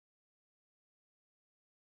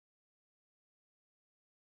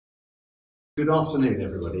Good afternoon,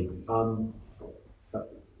 everybody.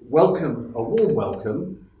 Welcome, a warm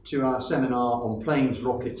welcome to our seminar on planes,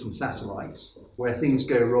 rockets and satellites, where things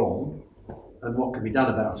go wrong and what can be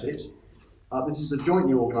done about it. This is a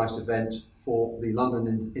jointly organised event for the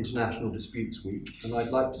London International Disputes Week, and I'd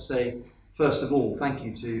like to say, first of all, thank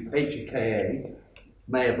you to HKA,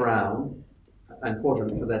 Mayor Brown and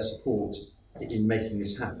Quadrant for their support in making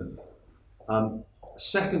this happen.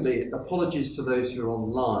 Secondly, apologies to those who are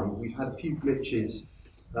online. We've had a few glitches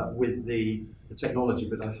with the technology,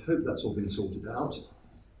 but I hope that's all been sorted out.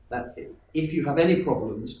 If you have any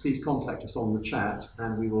problems, please contact us on the chat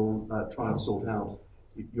and we will try and sort out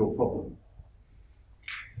your problem.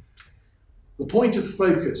 The point of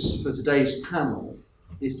focus for today's panel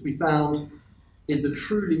is to be found in the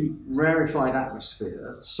truly rarefied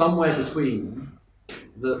atmosphere, somewhere between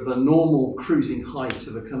the normal cruising height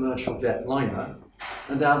of a commercial jet liner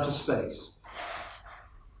and outer space.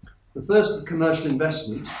 The thirst for commercial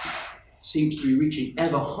investment seems to be reaching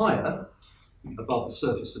ever higher above the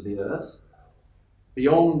surface of the Earth,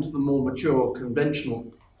 beyond the more mature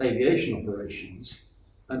conventional aviation operations,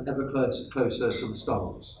 and ever closer to the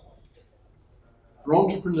stars. For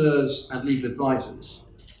entrepreneurs and legal advisors,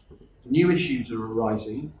 new issues are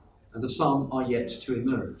arising, and some are yet to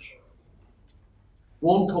emerge.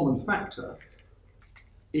 One common factor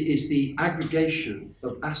is the aggregation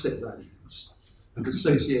of asset values and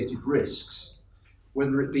associated risks,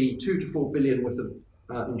 whether it be 2 to 4 billion worth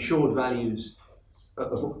of insured values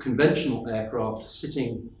of conventional aircraft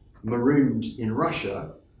sitting marooned in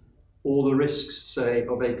Russia, or the risks, say,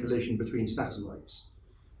 of a collision between satellites.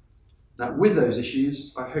 Now, with those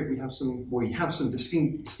issues, I hope we have some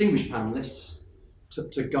distinguished panelists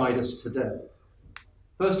to guide us today.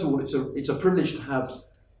 First of all, it's a privilege to have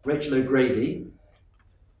Rachel O'Grady.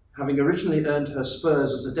 Having originally earned her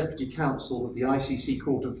spurs as a deputy counsel at the ICC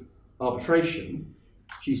Court of Arbitration,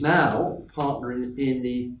 she's now partner in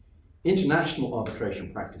the international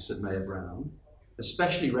arbitration practice at Mayor Brown,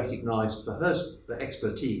 especially recognised for her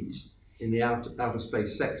expertise in the outer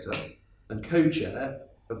space sector, and co-chair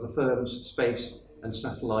of the firm's space and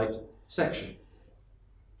satellite section.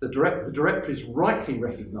 The directories rightly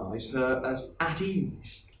recognise her as at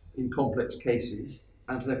ease in complex cases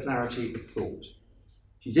and her clarity of thought.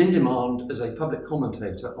 She's in demand as a public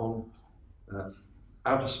commentator on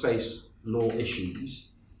outer space law issues,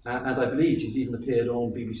 and I believe she's even appeared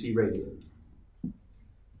on BBC Radio.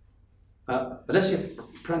 Alessia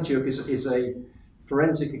Prantiuk is a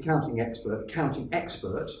forensic accounting expert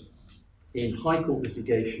in High Court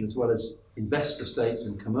litigation, as well as investor state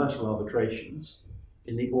and commercial arbitrations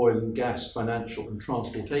in the oil and gas, financial and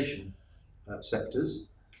transportation sectors.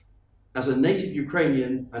 As a native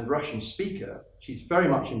Ukrainian and Russian speaker, she's very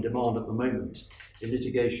much in demand at the moment in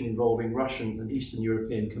litigation involving Russian and Eastern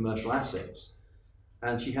European commercial assets.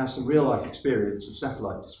 And she has some real life experience of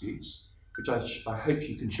satellite disputes, which I hope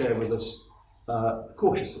she can share with us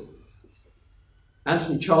cautiously.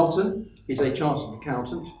 Anthony Charlton is a chartered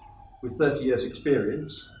accountant with 30 years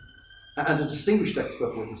experience and a distinguished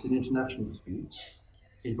expert witness in international disputes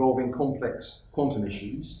involving complex quantum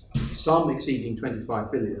issues, some exceeding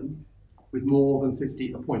 25 billion, with more than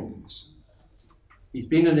 50 appointments. He's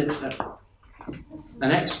been an expert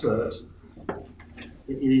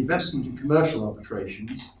in investment and commercial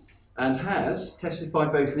arbitrations and has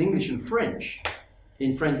testified both in English and French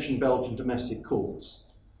in French and Belgian domestic courts.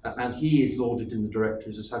 And he is lauded in the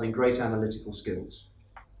directories as having great analytical skills.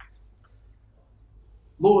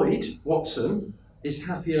 Lloyd Watson is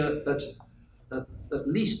happier at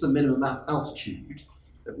least the minimum altitude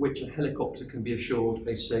at which a helicopter can be assured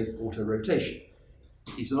a safe auto-rotation.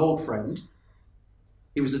 He's an old friend.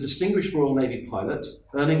 He was a distinguished Royal Navy pilot,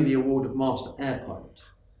 earning the award of Master Air Pilot.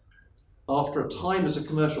 After a time as a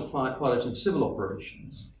commercial pilot in civil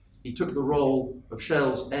operations, he took the role of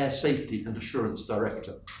Shell's Air Safety and Assurance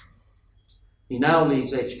Director. He now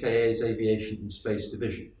leads HKA's Aviation and Space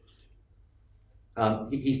Division.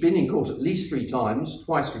 He's been in court at least 3 times,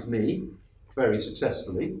 twice with me, very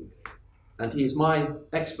successfully, and he is my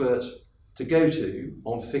expert to go to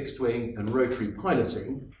on fixed wing and rotary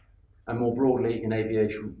piloting, and more broadly in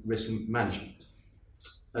aviation risk management.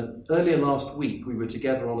 And earlier last week, we were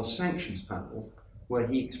together on a sanctions panel where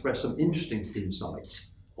he expressed some interesting insights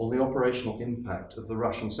on the operational impact of the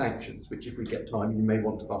Russian sanctions, which, if we get time, you may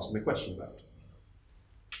want to ask him a question about.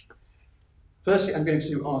 Firstly, I'm going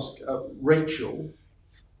to ask Rachel,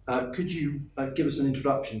 could you give us an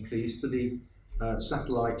introduction, please, to the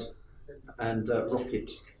satellite and rocket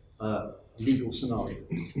legal scenario?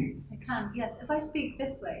 I can, yes. If I speak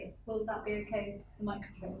this way, will that be okay, the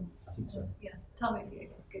microphone? I think so. Yes, tell me if you're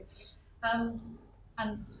good.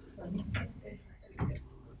 And sorry.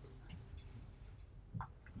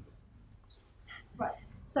 Right.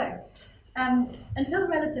 So until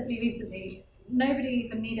relatively recently, nobody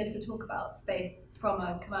even needed to talk about space from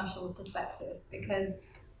a commercial perspective because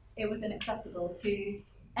it was inaccessible to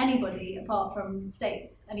anybody apart from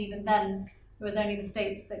states, and even then it was only the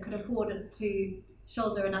states that could afford to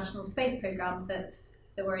shoulder a national space program that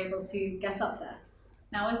were able to get up there.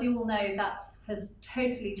 Now, as you all know, that has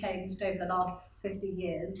totally changed over the last 50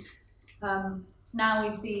 years. Now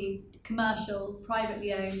we see commercial,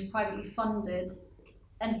 privately owned, privately funded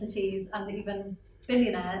entities and even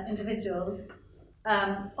billionaire individuals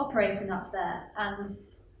operating up there, and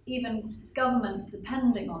even governments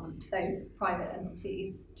depending on those private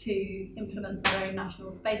entities to implement their own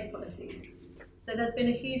national space policies. So there's been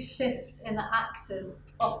a huge shift in the actors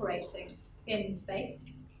operating in space.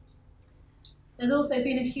 There's also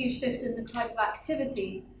been a huge shift in the type of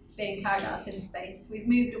activity being carried out in space. We've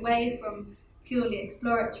moved away from purely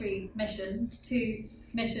exploratory missions to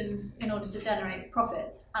missions in order to generate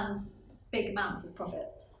profit, and big amounts of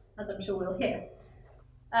profit, as I'm sure we'll hear.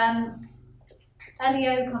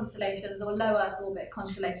 LEO constellations, or low Earth orbit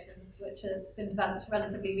constellations, which have been developed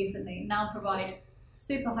relatively recently, now provide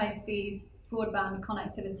super high-speed broadband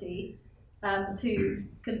connectivity to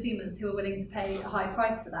consumers who are willing to pay a high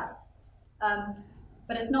price for that.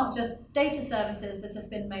 But it's not just data services that have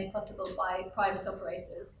been made possible by private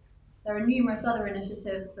operators. There are numerous other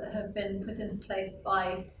initiatives that have been put into place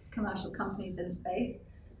by commercial companies in space.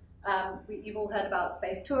 You've all heard about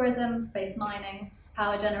space tourism, space mining,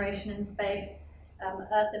 power generation in space,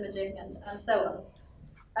 Earth imaging, and so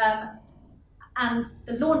on. And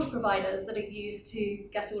the launch providers that are used to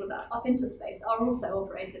get all of that up into space are also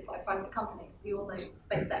operated by private companies. You all know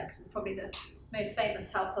SpaceX is probably the most famous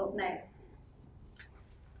household name.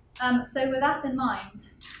 So with that in mind...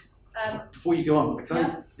 Before you go on, can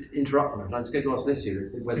I interrupt for a minute? I was going to ask Alicia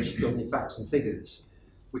whether she's got any facts and figures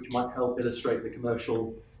which might help illustrate the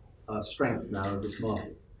commercial strength now of this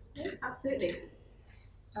market. Yeah, absolutely.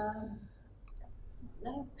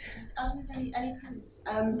 No, I don't have any plans.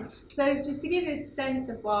 So just to give you a sense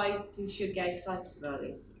of why you should get excited about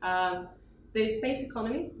this, the space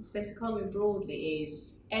economy broadly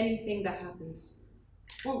is anything that happens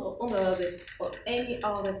on the orbit or any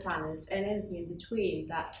other planet and anything in between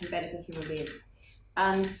that can benefit human beings.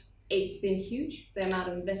 And it's been huge. The amount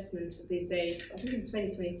of investment these days, I think in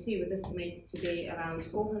 2022, was estimated to be around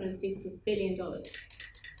 $450 billion.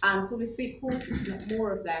 And probably 3/4, if not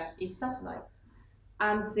more of that, is satellites.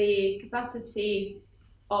 And the capacity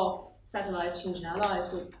of satellites changing our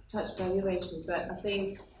lives will touch by you, Rachel, but I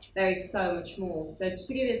think there is so much more. So just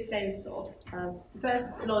to give you a sense of, the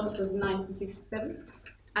first launch was in 1957,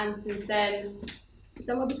 and since then,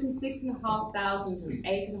 somewhere between 6,500 and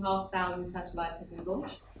 8,500 satellites have been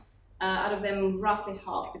launched. Out of them, roughly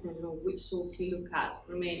half, depending on which source you look at,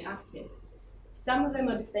 remain active. Some of them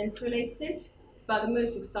are defense related, but the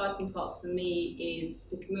most exciting part for me is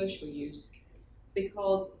the commercial use,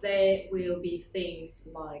 because there will be things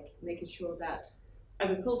like making sure that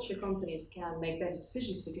agriculture companies can make better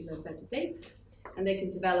decisions because they have better data, and they can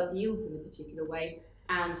develop yields in a particular way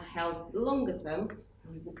and help longer term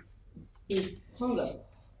beat hunger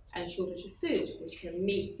and shortage of food, which can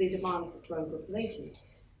meet the demands of growing populations.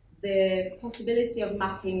 The possibility of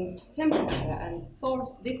mapping temperature and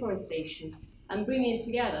forest deforestation and bringing it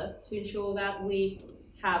together to ensure that we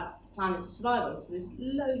have planetary survival. So there's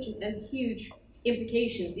loads and huge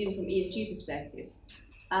implications even from ESG perspective.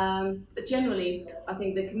 But generally, I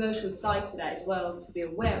think the commercial side to that as well to be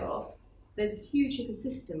aware of. There's a huge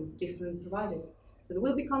ecosystem of different providers. So there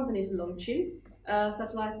will be companies launching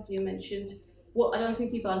satellites, as you mentioned. What I don't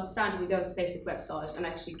think people understand if you go to the SpaceX website and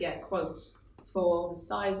actually get quotes for the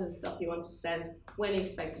size and stuff you want to send, when you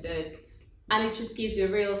expect to do it. And it just gives you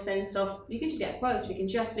a real sense of, you can just get a quote, you can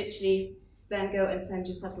just literally then go and send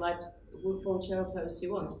your satellite for whichever post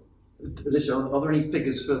you want. Alicia, are there any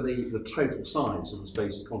figures for the total size of the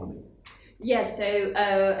space economy? Yes, so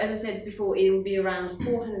as I said before, it will be around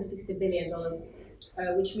 $460 billion,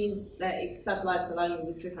 which means that satellites alone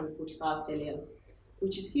will be $345 billion,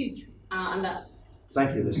 which is huge, and that's...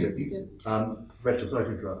 Thank you, Alicia. Rachel, sorry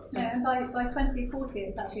to interrupt. No, and by 2040,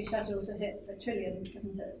 it's actually scheduled to hit $1 trillion,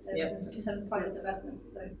 isn't it? Yep. In terms of private investment,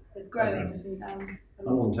 so it's growing. A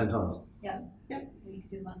lot. More than 10 times. Yeah. Yep. You can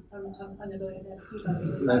do the math. I'm a lawyer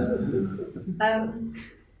there.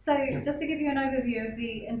 So just to give you an overview of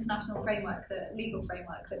the international framework, the legal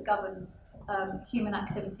framework that governs human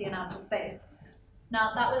activity in outer space.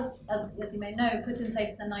 Now that was, as you may know, put in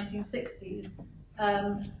place in the 1960s,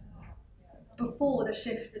 before the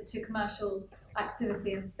shift to commercial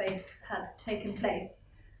activity in space had taken place.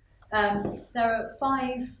 There are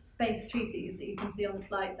 5 space treaties that you can see on the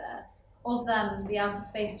slide there. Of them, the Outer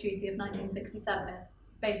Space Treaty of 1967 is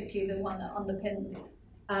basically the one that underpins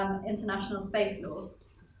international space law.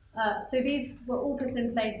 So these were all put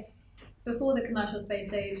in place before the commercial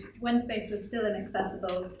space age, when space was still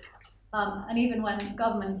inaccessible, and even when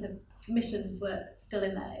government missions were still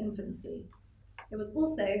in their infancy. It was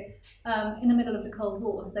also in the middle of the Cold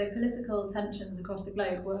War, so political tensions across the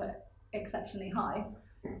globe were exceptionally high.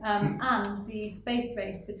 And the space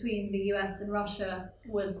race between the US and Russia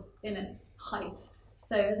was in its height.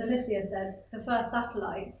 So, as Alicia said, the first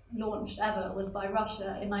satellite launched ever was by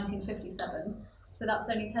Russia in 1957. So that's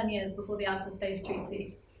only 10 years before the Outer Space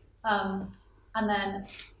Treaty. And then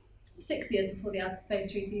 6 years before the Outer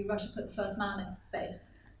Space Treaty, Russia put the first man into space.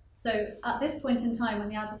 So at this point in time, when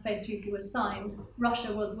the Outer Space Treaty was signed,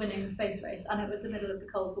 Russia was winning the space race, and it was the middle of the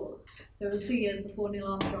Cold War. So it was 2 years before Neil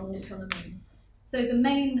Armstrong walked on the moon. So the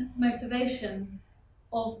main motivation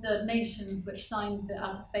of the nations which signed the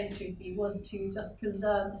Outer Space Treaty was to just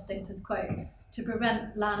preserve the status quo, to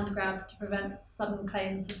prevent land grabs, to prevent sudden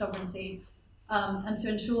claims to sovereignty, and to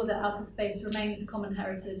ensure that outer space remained the common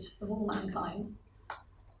heritage of all mankind,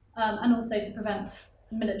 and also to prevent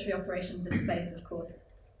military operations in space, of course.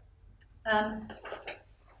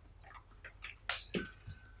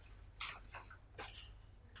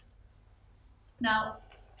 Now,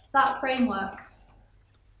 that framework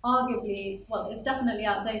arguably, well, it's definitely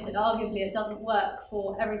outdated. Arguably, it doesn't work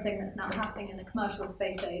for everything that's now happening in the commercial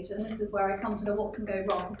space age, and this is where I come to the what can go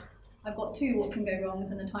wrong. I've got 2 what can go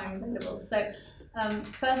wrongs in the time available. So,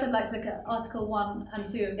 first I'd like to look at Article 1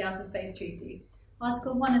 and 2 of the Outer Space Treaty.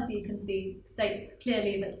 Article 1, as you can see, states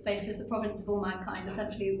clearly that space is the province of all mankind,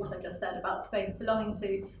 essentially what I just said about space belonging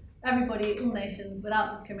to everybody, all nations,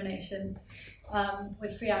 without discrimination,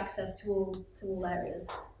 with free access to all areas.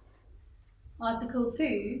 Article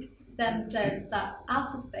 2 then says that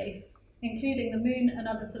outer space, including the moon and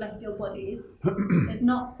other celestial bodies, is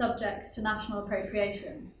not subject to national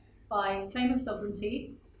appropriation by claim of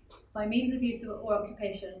sovereignty, by means of use or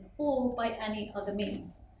occupation, or by any other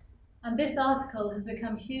means. And this article has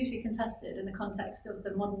become hugely contested in the context of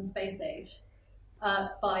the modern space age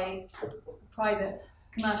by private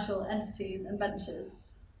commercial entities and ventures.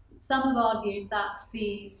 Some have argued that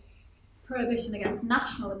the prohibition against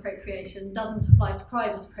national appropriation doesn't apply to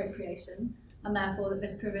private appropriation, and therefore that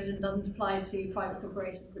this provision doesn't apply to private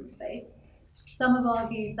operations in space. Some have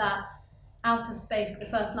argued that outer space, the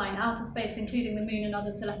first line, outer space including the moon and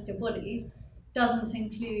other celestial bodies, doesn't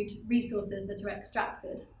include resources that are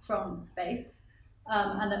extracted from space,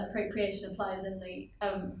 and that appropriation applies in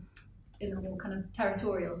the more kind of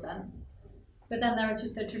territorial sense. But then there are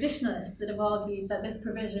the traditionalists that have argued that this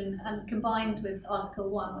provision, and combined with Article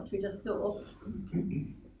 1, which we just saw,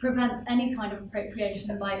 prevents any kind of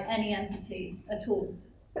appropriation by any entity at all.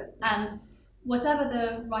 And whatever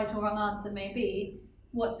the right or wrong answer may be,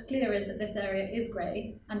 what's clear is that this area is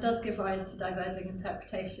grey and does give rise to diverging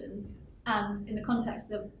interpretations. And in the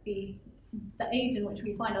context of the age in which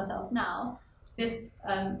we find ourselves now, this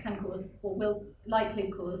can cause, or will likely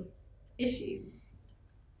cause, issues.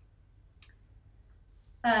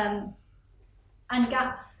 And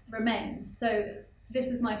gaps remain. So this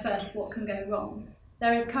is my first what can go wrong.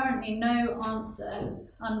 There is currently no answer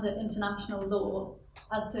under international law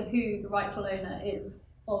as to who the rightful owner is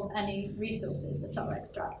of any resources that are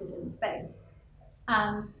extracted in space.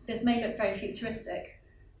 And this may look very futuristic,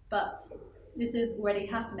 but this is already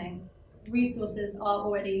happening. Resources are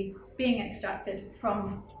already being extracted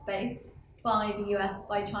from space by the US,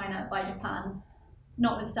 by China, by Japan,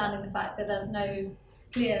 notwithstanding the fact that there's no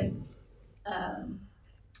clear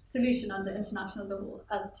solution under international law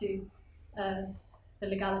as to the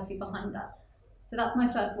legality behind that. So that's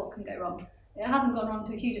my first what can go wrong. It hasn't gone wrong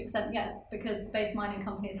to a huge extent yet, because space mining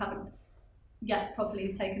companies haven't yet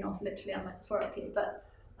properly taken off, literally and metaphorically, but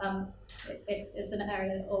it's an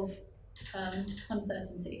area of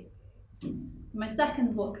uncertainty. My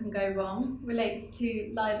second what can go wrong relates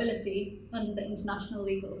to liability under the international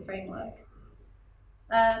legal framework.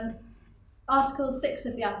 Article 6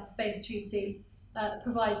 of the Outer Space Treaty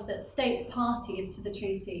provides that state parties to the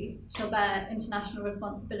treaty shall bear international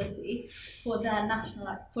responsibility for their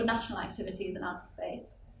national activities in outer space.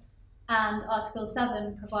 And Article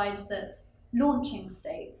 7 provides that launching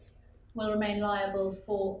states will remain liable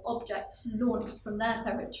for objects launched from their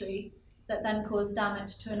territory that then cause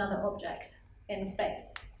damage to another object in space.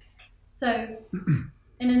 So,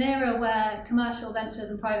 in an era where commercial ventures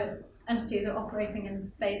and private entities are operating in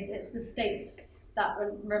space, it's the states that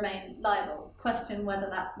remain liable. Question whether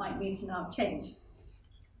that might need to now change.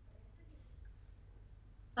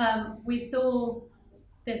 we saw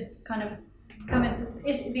this kind of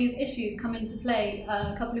these issues come into play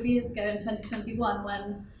a couple of years ago in 2021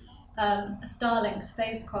 when a Starlink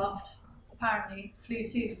spacecraft apparently flew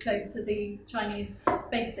too close to the Chinese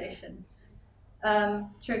space station,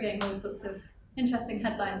 triggering all sorts of interesting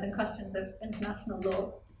headlines and questions of international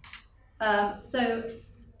law. So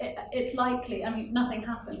it's likely, I mean, nothing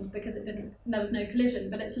happened because there was no collision,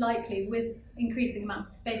 but it's likely with increasing amounts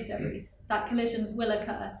of space debris that collisions will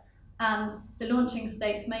occur, and the launching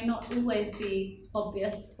states may not always be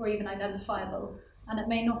obvious or even identifiable, and it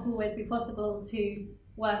may not always be possible to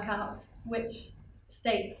work out which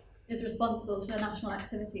state is responsible for the national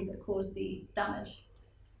activity that caused the damage.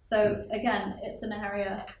 So again, it's an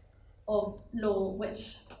area of law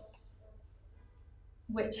which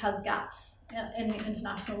has gaps in the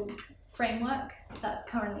international framework that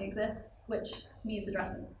currently exists, which needs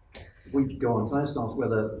addressing. If we could go on, can I just ask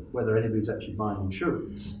whether anybody's actually buying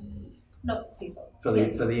insurance? Lots of people. For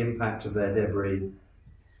the impact of their debris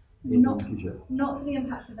in the future? Not for the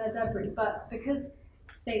impact of their debris, but because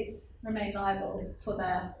states remain liable for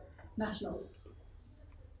their nationals.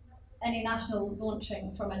 Any national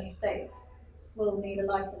launching from any state will need a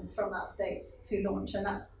license from that state to launch, and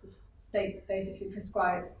that states basically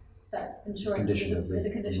prescribe that insurance is a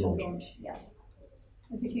condition of launch. Yeah,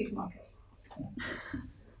 it's a huge market.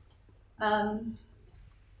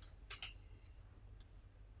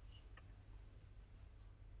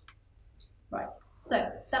 Right,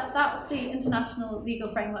 so that's the international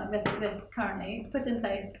legal framework that exists currently, put in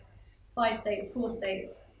place by states, 4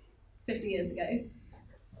 states, 50 years ago.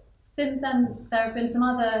 Since then, there have been some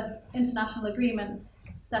other international agreements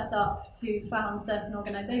set up to found certain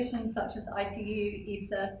organisations such as the ITU,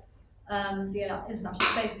 ESA, the International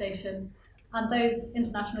Space Station, and those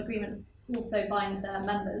international agreements also bind their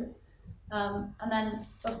members. And then,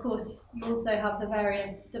 of course, you also have the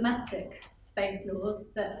various domestic space laws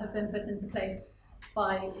that have been put into place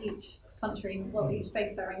by each country, well, each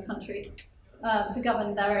spacefaring country, to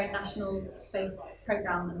govern their own national space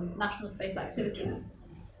programme and national space activities.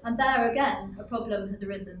 And there again, a problem has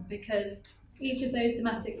arisen because each of those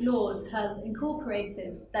domestic laws has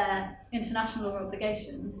incorporated their international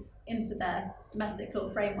obligations into their domestic law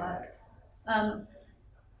framework on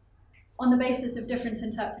the basis of different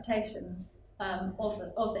interpretations of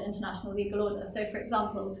the international legal order. So, for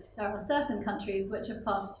example, there are certain countries which have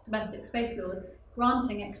passed domestic space laws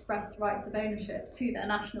granting express rights of ownership to their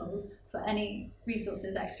nationals for any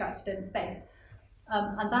resources extracted in space.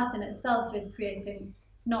 And that in itself is creating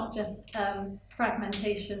not just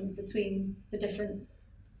fragmentation between the different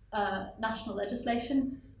national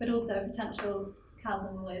legislation, but also a potential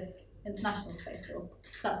chasm with international space law.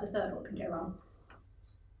 That's the third what can go wrong.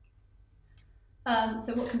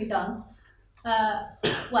 So what can be done?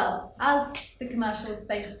 Well, as the commercial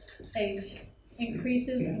space age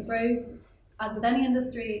increases and grows, as with any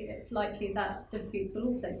industry, it's likely that disputes will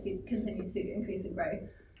also continue to increase and grow.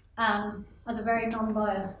 And as a very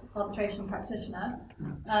non-biased arbitration practitioner,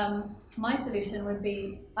 my solution would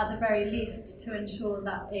be, at the very least, to ensure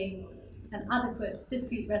that an adequate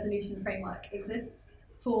dispute resolution framework exists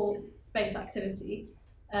for space activity,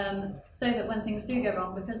 so that when things do go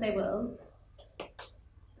wrong, because they will,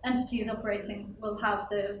 entities operating will have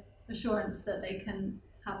the assurance that they can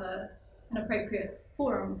have an appropriate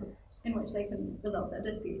forum in which they can resolve their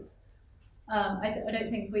disputes. I don't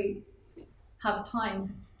think we have time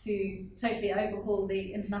to totally overhaul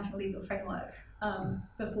the international legal framework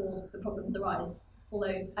before the problems arise,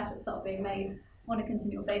 although efforts are being made on a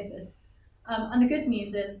continual basis. And the good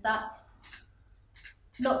news is that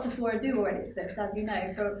lots of fora do already exist, as you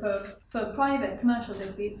know. For private commercial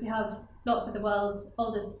disputes, we have lots of the world's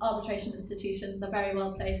oldest arbitration institutions are very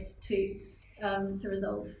well placed to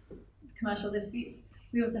resolve commercial disputes.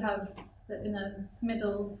 We also have, in the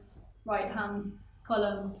middle right-hand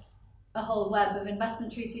column, a whole web of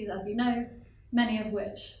investment treaties, as you know, many of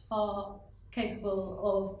which are capable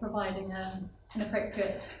of providing an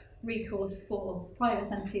appropriate recourse for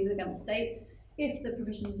private entities against states if the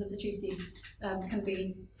provisions of the treaty can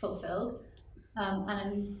be fulfilled,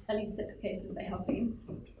 and in at least 6 cases they have been.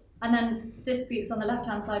 And then disputes on the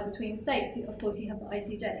left-hand side between states, of course you have the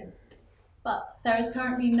ICJ. But there is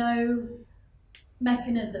currently no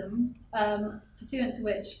mechanism pursuant to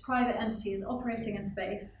which private entities operating in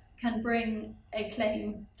space can bring a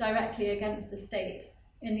claim directly against a state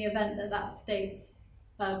in the event that that state's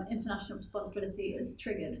international responsibility is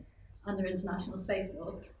triggered under international space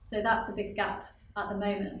law. So that's a big gap at the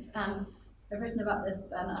moment, and I've written about this,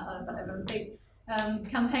 and I'm a big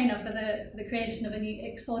campaigner for the creation of a new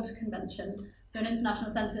ICSOD convention, so an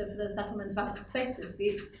international centre for the settlement of outer space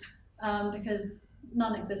disputes, because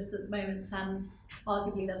non-existent at the moment, and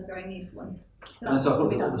arguably there's a growing need for one. And so I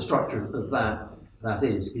thought the structure of that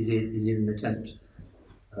is it an attempt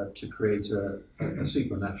to create a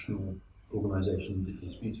supranational organisation,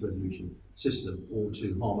 disputes resolution system, or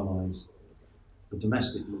to harmonise the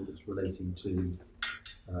domestic laws relating to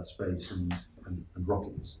space and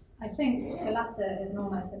rockets? I think the latter is an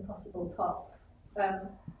almost impossible task.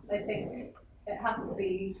 I think it has to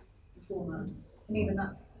be the former, and even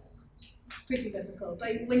that's pretty difficult.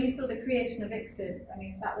 But when you saw the creation of ICSID, I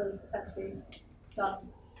mean, that was essentially done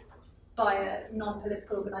by a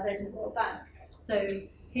non-political organisation, the World Bank. So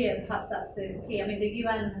here, perhaps that's the key. I mean, the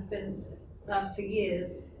UN has been for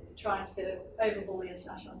years trying to overhaul the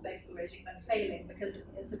international space regime and failing because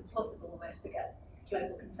it's impossible almost to get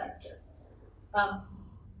global consensus.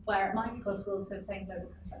 Where it might be possible to obtain global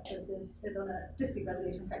consensus is on a dispute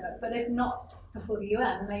resolution framework, but if not before the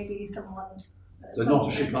UN, maybe someone. So not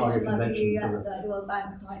a Chicago Convention the World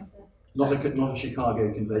Bank might. Not a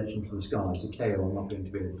Chicago Convention for the skies. The KO are not going to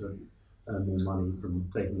be able to earn more money from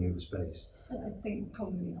taking over space. I think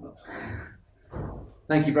probably not.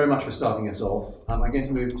 Thank you very much for starting us off. I'm going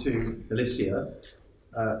to move to Alicia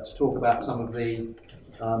to talk about some of the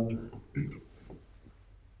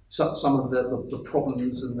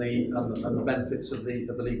problems and the benefits of the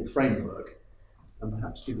legal framework, and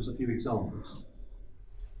perhaps give us a few examples.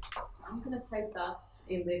 So I'm going to take that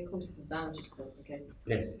in the context of damages, if that's okay.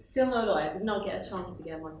 Yes. Still no lawyer. I did not get a chance to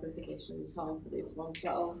get my qualification in time for this one, but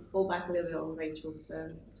I'll fall back a little bit on Rachel's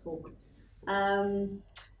talk.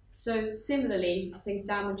 So similarly, I think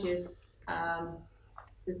damages,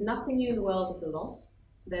 there's nothing new in the world of the loss.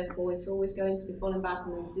 Therefore, it's always going to be falling back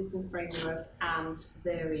on the existing framework, and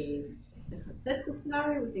there is a hypothetical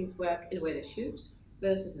scenario where things work in the way they should,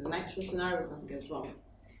 versus an actual scenario where something goes wrong.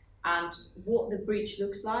 And what the breach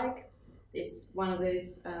looks like, it's one of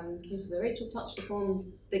those cases that Rachel touched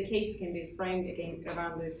upon. The case can be framed again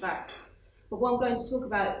around those facts. But what I'm going to talk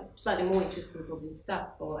about, slightly more interesting probably stuff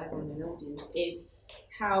for everyone in the audience, is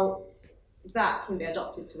how that can be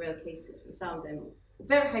adopted to real cases, and some of them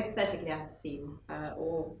very hypothetically I have seen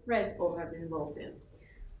or read or have been involved in.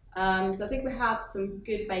 So I think we have some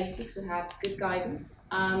good basics, we have good guidance.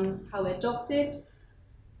 How we adopt it,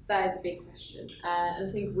 that is a big question. And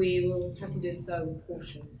I think we will have to do so in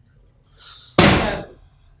portion. So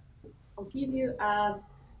I'll give you a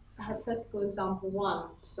hypothetical example one.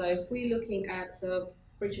 So if we're looking at a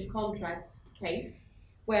breach of contract case,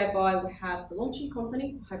 whereby we have the launching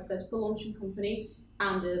company, hypothetical launching company,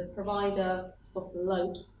 and a provider of the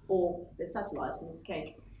load, or the satellite in this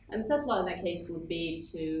case. And the satellite in that case would be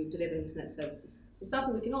to deliver internet services. So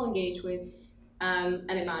something we can all engage with and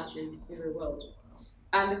imagine in the real world.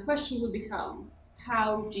 And the question would become,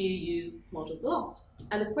 how do you model the loss?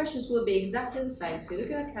 And the questions will be exactly the same. So you're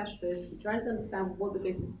looking at cash flows, you're trying to understand what the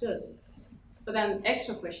business does. But then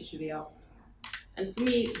extra questions should be asked. And for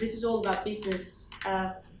me, this is all about business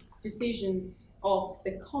decisions of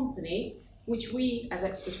the company, which we as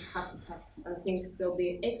experts have to test. And I think there'll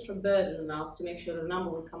be an extra burden on us to make sure the number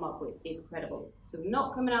we come up with is credible. So we're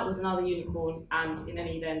not coming out with another unicorn, and in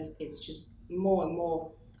any event, it's just more and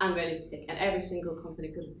more unrealistic, and every single company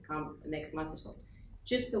could become the next Microsoft.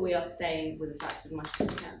 Just so we are staying with the facts as much as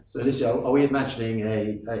we can. So Alicia, are we imagining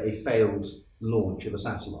a failed launch of a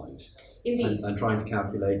satellite? Indeed. And trying to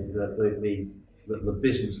calculate the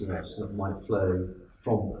business loss that might flow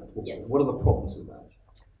from that? Yeah. What are the problems of that?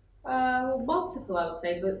 Well, multiple, I would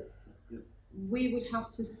say, but we would have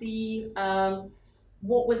to see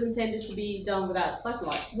what was intended to be done with that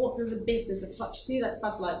satellite. What does a business attached to that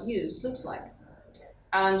satellite use looks like?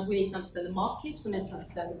 And we need to understand the market, we need to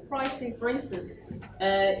understand the pricing. For instance,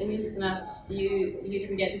 in the internet, you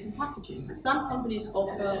can get different packages. So some companies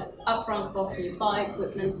offer upfront costs when you buy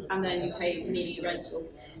equipment, and then you pay immediate rental.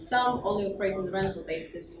 Some only operate on the rental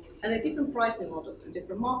basis. And there are different pricing models and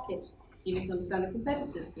different markets. You need to understand the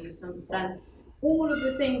competitors, you need to understand all of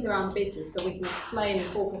the things around business so we can explain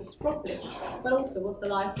and focus properly. But also, what's the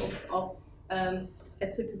life of a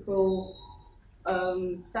typical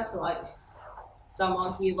satellite? Some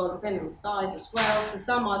argue, well, depending on the size as well, so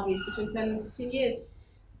some argue it's between 10 and 15 years.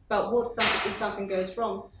 But what if something goes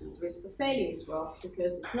wrong? So there's risk of failure as well,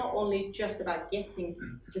 because it's not only just about getting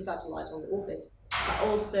the satellite on the orbit, but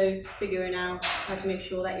also figuring out how to make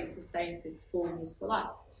sure that it sustains its full useful life.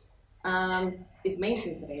 Is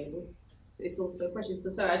maintenance available? So it's also a question. So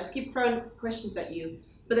sorry, I just keep throwing questions at you,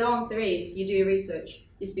 but the answer is you do your research,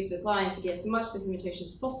 you speak to the client, you get as much documentation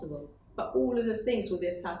as possible. But all of those things will be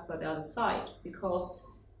attacked by the other side because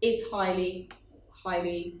it's highly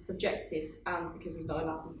subjective and because there's not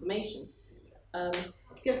enough information. Can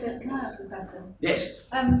I ask a question? Yes.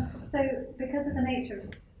 So because of the nature of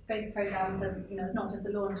space programs, and it's not just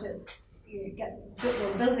the launch, it's you get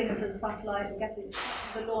the building of the satellite, getting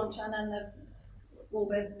the launch, and then the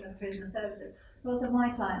orbit and the provision of services. But also my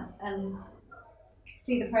clients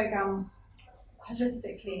see the program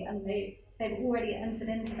holistically, and they've already entered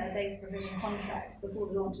into their data provision contracts before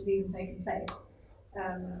the launch has even taken place,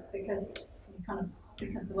 because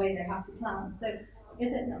the way they have to plan. So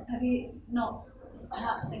have you not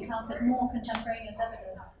perhaps encountered more contemporaneous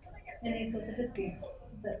evidence in these sorts of disputes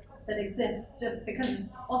that exist, just because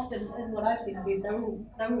often in what I've seen of these,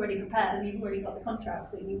 they're already prepared, and you've already got the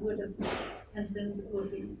contracts that you would have entered into, or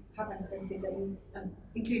that you have entered into, that you,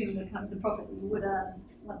 including the profit that you would earn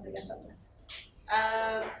once it gets up there.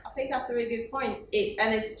 I think that's a really good point,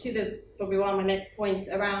 and it's probably one of my next points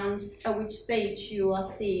around at which stage you are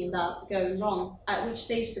seeing that going wrong, at which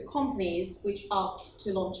stage the companies which asked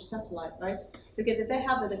to launch a satellite, right? Because if they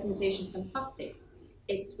have the documentation, fantastic,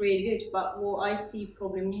 it's really good, but what I see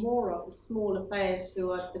probably more of the smaller players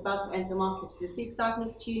who are about to enter market, they see exciting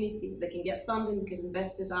opportunity, they can get funding because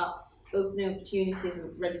investors are opening opportunities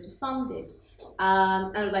and ready to fund it.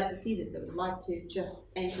 And would like to seize it, they would like to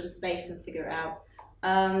just enter the space and figure it out.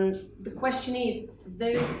 The question is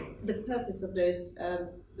the purpose of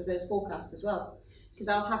those forecasts as well, because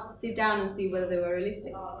I'll have to sit down and see whether they were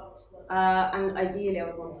realistic. And ideally I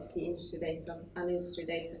would want to see industry data, and industry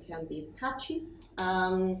data can be patchy,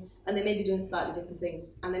 and they may be doing slightly different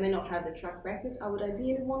things, and they may not have the track record I would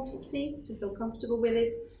ideally want to see to feel comfortable with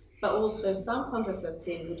it. But also some contracts I've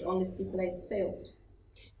seen would only stipulate sales,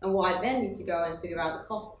 and what I then need to go and figure out the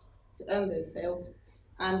costs to earn those sales.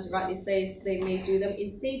 And as rightly says, they may do them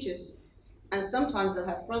in stages, and sometimes they'll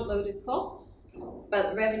have front-loaded costs,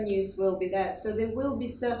 but revenues will be there. So there will be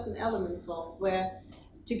certain elements of where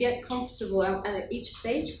to get comfortable, and at each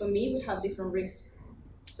stage for me would have different risks.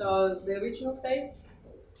 So the original phase.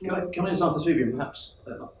 Can I just ask the two of you, and perhaps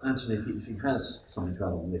Anthony, if he has something to add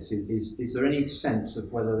on this, is there any sense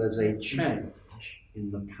of whether there's a change in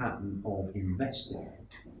the pattern of investing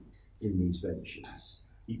in these ventures?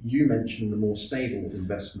 You mentioned the more stable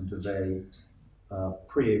investment of a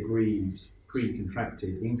pre-agreed,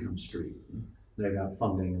 pre-contracted income stream, no doubt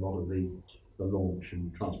funding a lot of the launch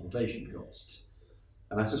and transportation costs.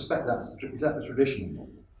 And I suspect is that the traditional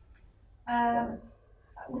model?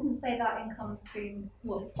 I wouldn't say that income stream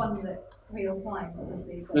funds it real time,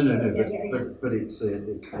 obviously. But no. But it's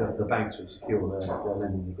the banks will secure their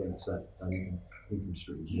lending against that income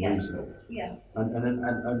stream. Yeah.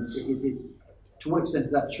 And to what extent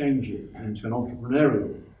is that changing into an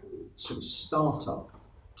entrepreneurial sort of startup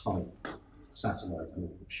type satellite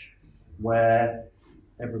launch, where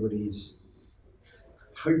everybody's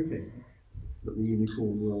hoping that the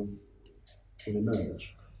unicorn will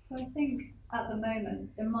emerge? So I think at the moment,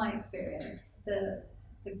 in my experience, the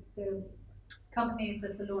companies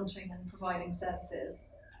that are launching and providing services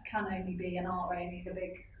can only be and are only the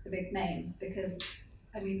big names, because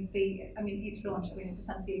each launch, it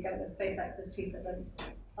depends who you go with. SpaceX is cheaper than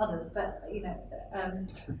others, but that's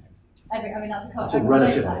a cost. It's all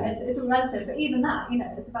relative. It's all relative, but even that,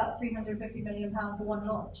 it's about £350 million for one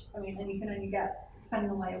launch. And you can only get,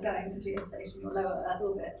 depending on where you're going, to geostation or lower Earth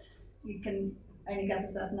orbit, you can only get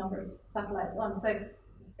a certain number of satellites on. So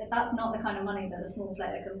that's not the kind of money that a small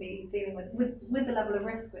player can be dealing with the level of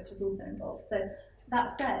risk which is also involved. So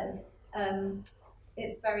that said,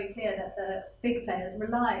 it's very clear that the big players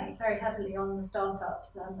rely very heavily on the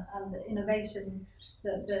startups and the innovation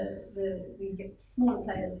that the smaller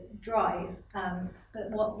players drive. But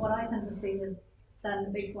what I tend to see is then the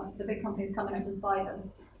big companies come in and just buy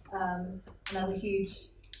them. And there's a huge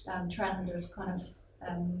trend of kind of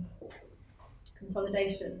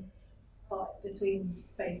consolidation between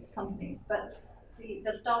space companies. But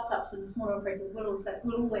the startups and the smaller operators will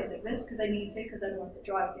always exist because they need to, because they're the ones that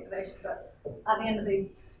drive the innovation. But at the end of the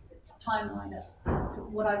timeline,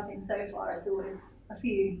 what I've seen so far is always a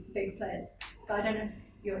few big players. But I don't know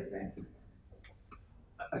your experience.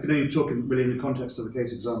 I can only talk really in the context of a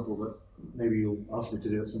case example that maybe you'll ask me to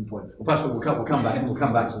do at some point. Well, perhaps we'll come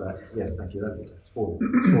back to that. Yes, thank you. That's for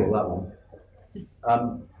that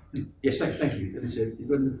one. Yes, thank you. Is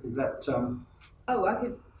that? Oh, I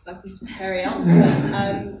could just carry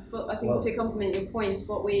on. But I think to complement your points,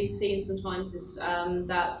 what we've seen sometimes is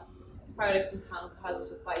that private equity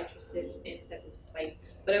houses are quite interested in stepping into space,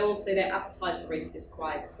 but also their appetite for risk is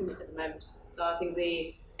quite timid at the moment. So I think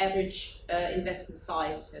the average investment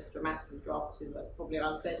size has dramatically dropped to probably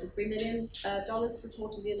around $33 million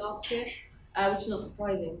reported in last year, which is not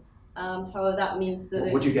surprising. However, that means that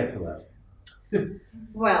what would you get for that?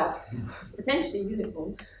 Well, potentially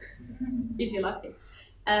unicorn, if you're lucky.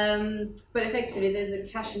 But effectively, there's a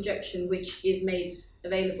cash injection which is made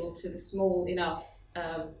available to the small enough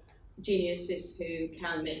geniuses who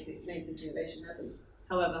can make this innovation happen.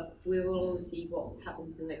 However, we will all see what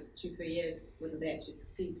happens in the next 2-3 years, whether they actually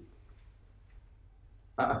succeed.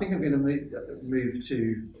 I think I'm going to move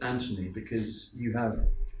to Anthony, because you have,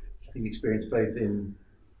 I think, experience both in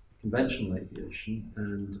conventional aviation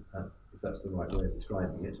and, if that's the right way of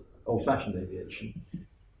describing it, old-fashioned aviation,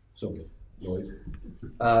 sort of, Lloyd,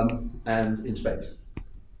 and in space.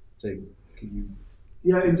 So, can you?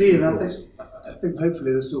 Yeah, indeed. And I think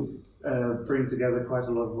hopefully this will bring together quite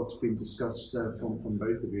a lot of what's been discussed from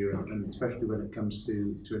both of you, and especially when it comes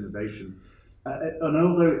to innovation. And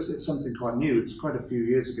although it's something quite new, it's quite a few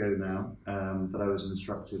years ago now that I was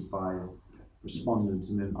instructed by respondents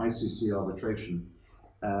in an ICC arbitration.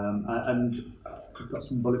 And I've got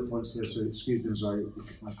some bullet points here, so excuse me as I look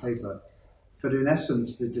at my paper. But in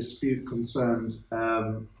essence, the dispute concerned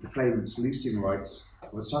the claimant's leasing rights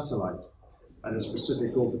of a satellite at a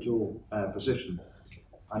specific orbital position.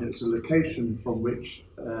 And it was a location from which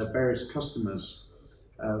various customers,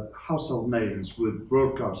 household names, would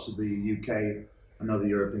broadcast to the UK and other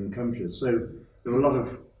European countries. So there were a lot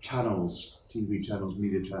of channels, TV channels,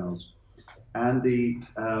 media channels. And the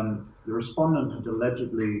respondent had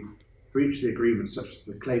allegedly breached the agreement such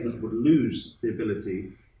that the claimant would lose the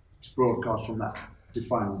ability to broadcast from that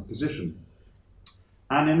defined position.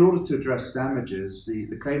 And in order to address damages,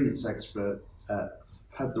 the claimant's expert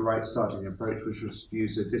had the right starting approach, which was to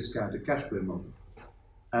use a discounted cash flow model.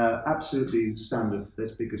 Absolutely standard for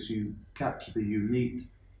this, because you capture the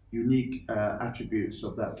unique attributes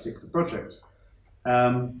of that particular project.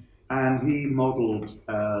 And he modelled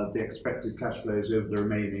the expected cash flows over the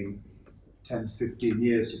remaining 10 to 15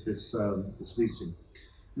 years of this leasing.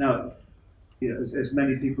 Now, you know, as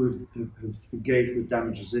many people who've engaged with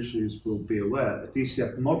damages issues will be aware, a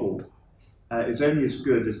DCF model is only as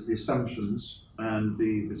good as the assumptions and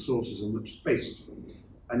the sources on which it's based.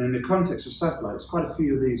 And in the context of satellites, quite a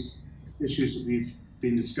few of these issues that we've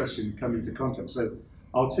been discussing come into context. So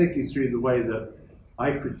I'll take you through the way that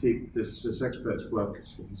I critique this expert's work.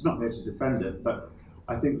 He's not here to defend it, but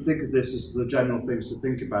I think of this as the general things to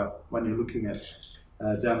think about when you're looking at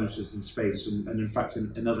damages in space and in fact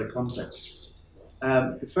in other contexts.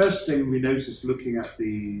 The first thing we noticed looking at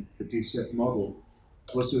the DCF model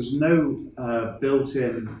was there was no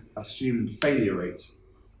built-in assumed failure rate.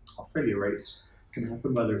 Our failure rates can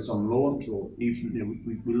happen whether it's on launch or even, you know,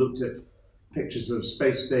 we looked at pictures of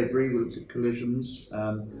space debris, we looked at collisions.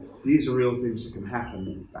 These are real things that can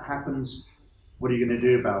happen. If that happens, what are you going to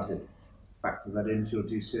do about it? Factor that into your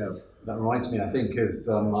DCF. That reminds me, I think, of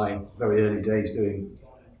my very early days doing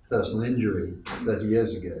personal injury 30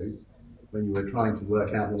 years ago, when you were trying to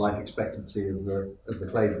work out the life expectancy of the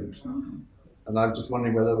claimant. And I'm just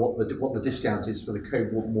wondering whether what the discount is for the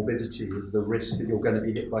comorbidity of the risk that you're going to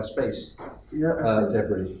be hit by space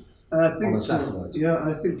debris on a satellite. Yeah,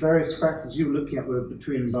 and I think various factors you were looking at were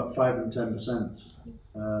between about 5 and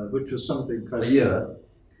 10%, which was something close a year.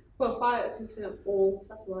 Well, 5 to 10% of all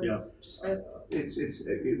satellites. Yeah. Just over.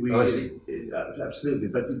 Absolutely,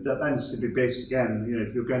 but that needs to be based again. You know,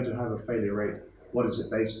 if you're going to have a failure rate, what is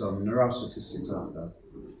it based on? And there are statistics out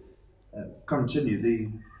there. Continue.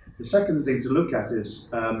 The second thing to look at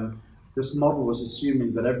is this model was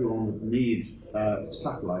assuming that everyone would need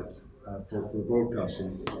satellite for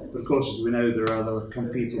broadcasting. But of course, as we know, there are other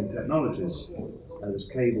competing technologies. There's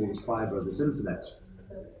cable, there's fibre, there's internet.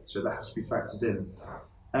 So that has to be factored in.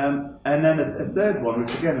 And then a third one,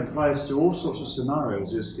 which again applies to all sorts of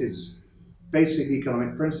scenarios, is basic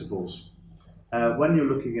economic principles. When you're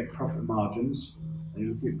looking at profit margins, and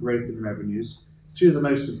you're looking at growth in revenues, two of the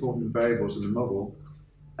most important variables in the model,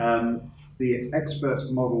 the expert's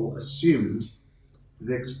model assumed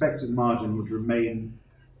the expected margin would remain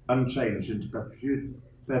unchanged into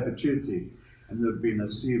perpetuity, and there would be an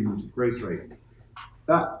assumed growth rate.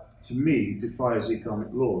 That, to me, defies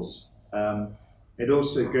economic laws. It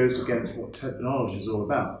also goes against what technology is all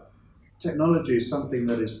about. Technology is something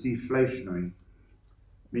that is deflationary,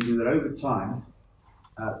 meaning that over time,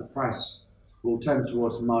 the price will tend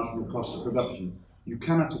towards the marginal cost of production. You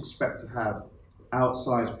cannot expect to have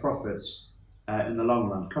outsized profits in the long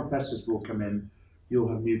run. Competitors will come in, you'll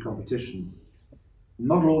have new competition. The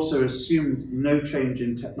model also assumed no change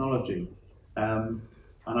in technology. And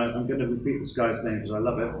I'm going to repeat this guy's name because I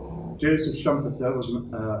love it. Joseph Schumpeter was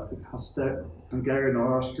a Hungarian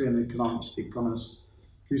or Austrian economist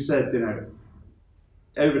who said, you know,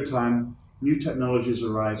 over time, new technologies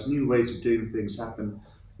arise, new ways of doing things happen.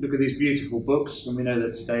 Look at these beautiful books, and we know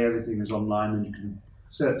that today everything is online and you can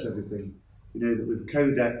search everything. You know that with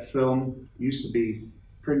Kodak film, it used to be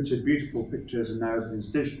printed beautiful pictures and now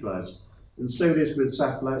everything's digitalized. And so it is with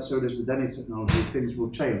satellites, so it is with any technology, things will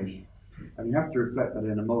change. And you have to reflect that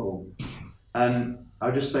in a model. And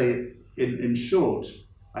I'll just say, in short,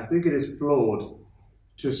 I think it is flawed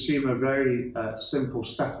to assume a very simple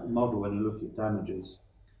static model when you look at damages.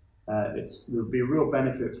 There'll be a real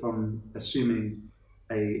benefit from assuming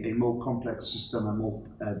a more complex system, a more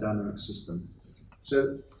dynamic system.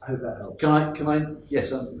 So I hope that helps. Can I? Yes.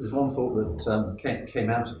 There's one thought that came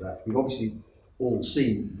out of that. We've obviously all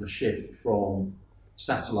seen the shift from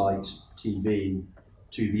satellite TV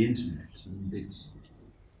to the internet, and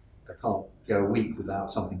I can't go a week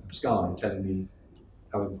without something from Sky telling me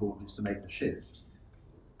how important it is to make the shift.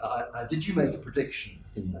 Did you make a prediction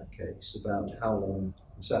in that case about how long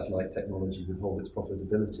the satellite technology would hold its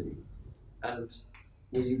profitability, and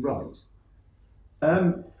were you right?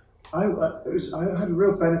 I had a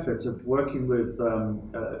real benefit of working with,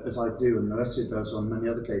 as I do and Alessia does on many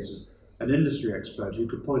other cases, an industry expert who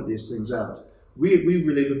could point these things out. We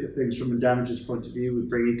really look at things from a damages point of view. We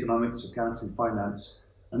bring economics, accounting, finance,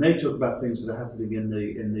 and they talk about things that are happening in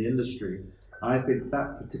the industry. I think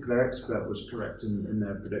that particular expert was correct in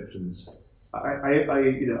their predictions.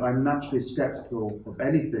 I'm naturally skeptical of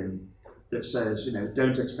anything that says,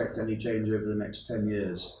 don't expect any change over the next 10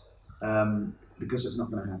 years, because it's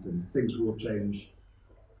not going to happen. Things will change,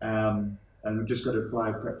 and we've just got to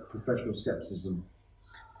apply professional skepticism.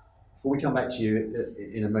 Before we come back to you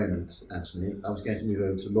in a moment, Anthony, I was going to move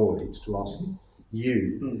over to Lloyd to ask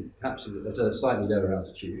you, perhaps at a slightly lower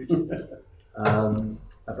altitude,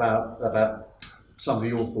 about some of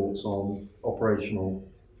your thoughts on operational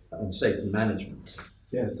and safety management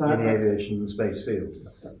in the aviation and space field.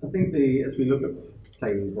 I think as we look at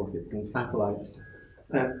planes, rockets and satellites,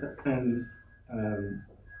 and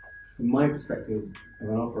from my perspective as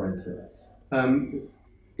an operator,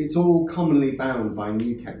 it's all commonly bound by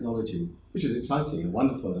new technology, which is exciting and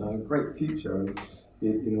wonderful and a great future. And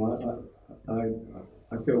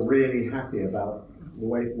I feel really happy about the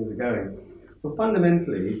way things are going. But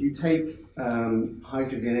fundamentally, if you take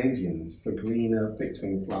hydrogen engines for greener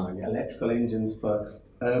fixed-wing flying, electrical engines for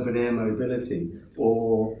urban air mobility,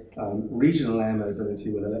 or regional air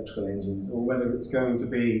mobility with electrical engines, or whether it's going to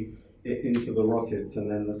be into the rockets and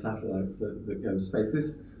then the satellites that go to space,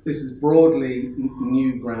 this is broadly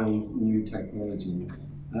new ground, new technology.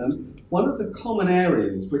 One of the common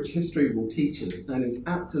areas which history will teach us, and is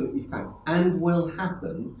absolutely fact, and will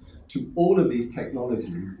happen to all of these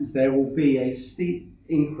technologies, is there will be a steep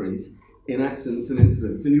increase in accidents and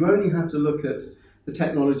incidents. And you only have to look at the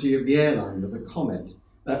technology of the airline, of the Comet,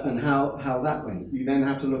 and how that went. You then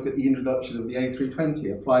have to look at the introduction of the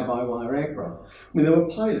A320, a fly-by-wire aircraft. I mean, there were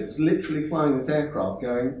pilots literally flying this aircraft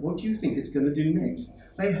going, what do you think it's going to do next?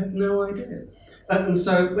 They had no idea. And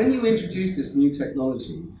so when you introduce this new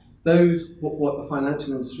technology, those, what the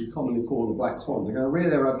financial industry commonly call the black swans, are going to rear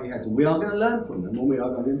their ugly heads, and we are going to learn from them, and we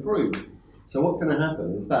are going to improve. So what's going to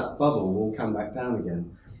happen is that bubble will come back down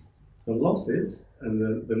again. The losses and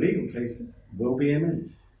the legal cases will be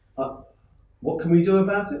immense. What can we do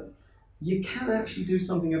about it? You can actually do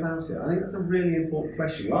something about it. I think that's a really important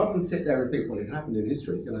question. Rather than sit there and think, well, it happened in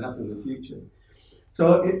history, it's going to happen in the future.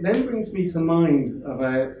 So it then brings me to mind of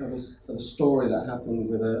a story that happened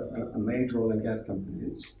with a major oil and gas company.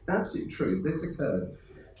 It's absolutely true. This occurred.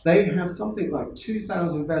 They have something like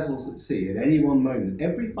 2,000 vessels at sea at any one moment.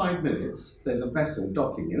 Every 5 minutes, there's a vessel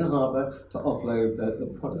docking in a harbour to offload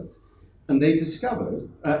the products. And they discovered,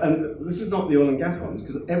 and this is not the oil and gas ones,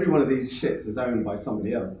 because every one of these ships is owned by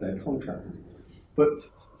somebody else, they're contractors. But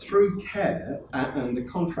through care and the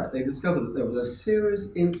contract, they discovered that there was a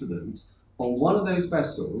serious incident on one of those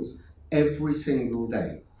vessels every single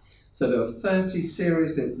day. So there were 30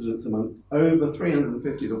 serious incidents a month, over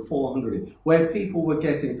 350 to 400, where people were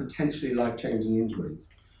getting potentially life-changing injuries.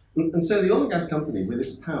 And so the oil and gas company, with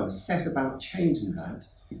its power, set about changing that.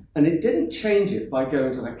 And it didn't change it by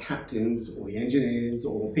going to the captains or the engineers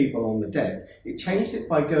or the people on the deck. It changed it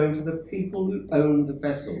by going to the people who own the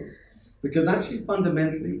vessels. Because actually,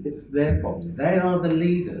 fundamentally, it's their problem. They are the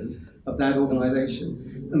leaders of that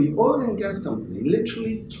organisation. And the oil and gas company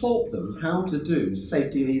literally taught them how to do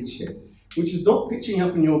safety leadership, which is not pitching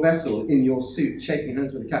up in your vessel in your suit, shaking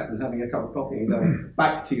hands with the captain, having a cup of coffee and going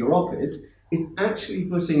back to your office. It's actually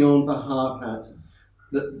putting on the hard hat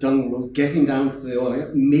that Dunn was, getting down to the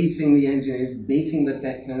oil, meeting the engineers, meeting the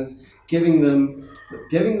deckhands, giving them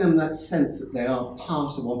that sense that they are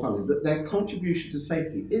part of one family, that their contribution to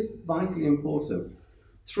safety is vitally important.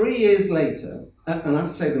 3 years later, and I have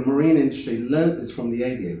to say the marine industry learnt this from the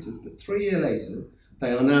aviators, but 3 years later,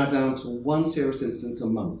 they are now down to 1 serious incident a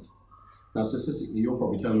month. Now, statistically, you'll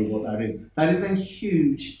probably tell me what that is. That is a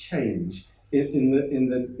huge change in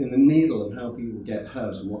the needle of how people get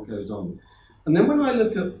hurt and what goes on. And then when I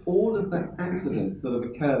look at all of the accidents that have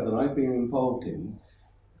occurred that I've been involved in,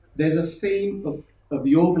 there's a theme of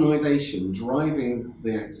the organisation driving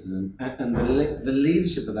the accident and the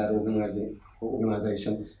leadership of that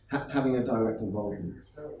organisation having a direct involvement.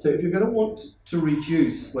 So if you're going to want to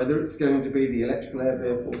reduce, whether it's going to be the electrical air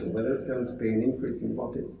vehicles or whether it's going to be an increase in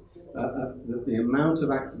rockets, the amount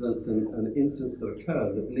of accidents and incidents that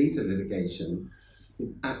occur that lead to litigation,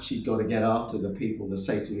 you've actually got to get after the people, the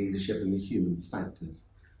safety leadership and the human factors.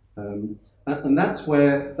 And that's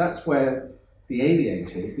where the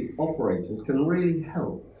aviators, the operators, can really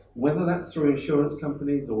help, whether that's through insurance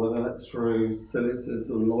companies or whether that's through solicitors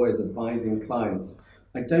and lawyers advising clients.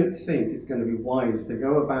 I don't think it's going to be wise to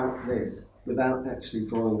go about this without actually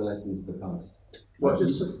drawing the lessons of the past. Well, can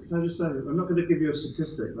I just say, I'm not going to give you a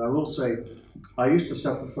statistic, but I will say I used to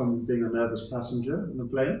suffer from being a nervous passenger in the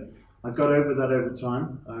plane. I got over that over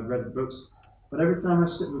time. I read the books. But every time I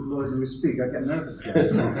sit with Lloyd and we speak, I get nervous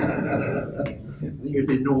again. I think you'd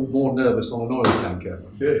be more nervous on an oil tanker.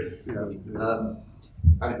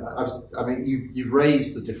 I mean, you've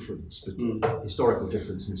raised the difference, historical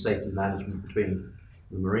difference in safety management between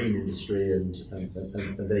the marine industry and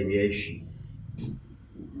aviation.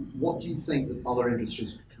 What do you think that other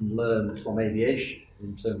industries can learn from aviation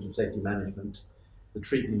in terms of safety management, the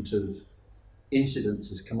treatment of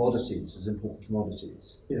incidents as commodities, as important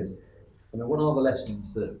commodities? Yes. I mean, what are the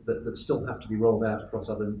lessons that still have to be rolled out across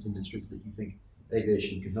other industries that you think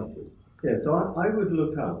aviation can help with? Yeah, so I would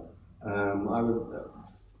look up, I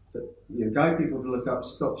would guide people to look up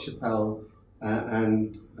Scott Chappell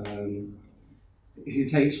and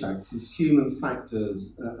his HFACS, his human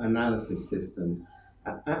factors analysis system.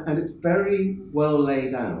 And it's very well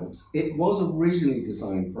laid out. It was originally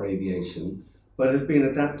designed for aviation, but has been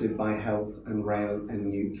adapted by health and rail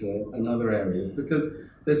and nuclear and other areas, because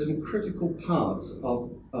there's some critical parts of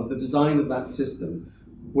the design of that system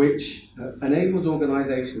which enables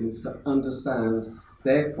organisations to understand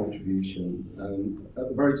their contribution at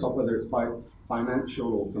the very top, whether it's by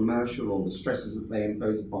financial or commercial or the stresses that they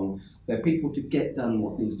impose upon their people to get done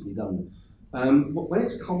what needs to be done. But when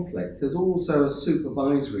it's complex, there's also a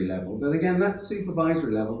supervisory level, but again, that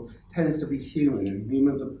supervisory level tends to be human, and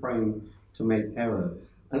humans are prone to make error.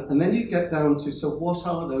 And then you get down to, so what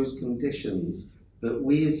are those conditions that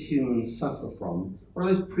we as humans suffer from? What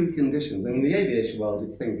are those preconditions? And in the aviation world,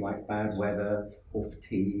 it's things like bad weather or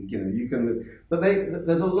fatigue, but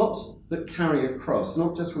there's a lot that carry across,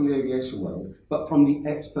 not just from the aviation world, but from the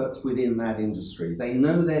experts within that industry. They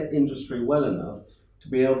know their industry well enough to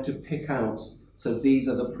be able to pick out, so these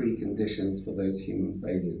are the preconditions for those human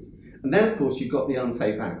failures. And then, of course, you've got the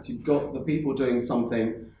unsafe acts. You've got the people doing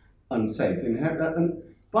something unsafe. And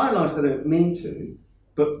by and large, they don't mean to,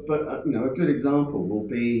 but a good example will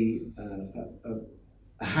be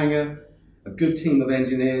a hangar, a good team of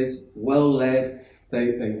engineers, well led.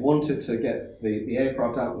 They wanted to get the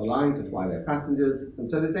aircraft out of the line to fly their passengers. And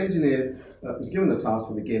so this engineer was given a task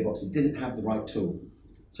with the gearbox. He didn't have the right tool.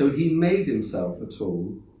 So he made himself a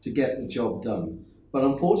tool to get the job done. But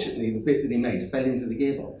unfortunately, the bit that he made fell into the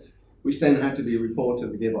gearbox, which then had to be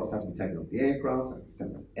reported. The gearbox had to be taken off the aircraft, had to be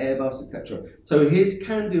sent off Airbus, etc. So his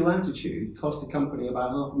can-do attitude cost the company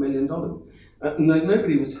about $500,000.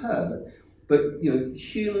 Nobody was hurt, but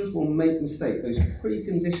humans will make mistakes. Those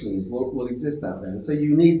preconditions will exist out there. And so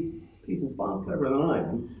you need people far cleverer than I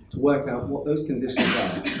am to work out what those conditions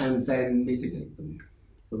are and then mitigate them.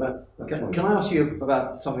 So that's Can I ask you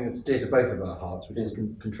about something that's dear to both of our hearts, which is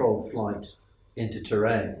controlled flight into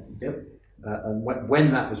terrain? Yep. And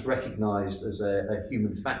when that was recognised as a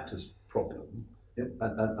human factors problem, yep.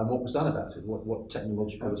 and what was done about it? What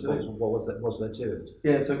technological response was there to it?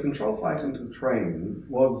 Yeah, so control flight into the terrain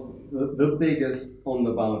was the biggest on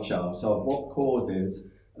the bar chart of what causes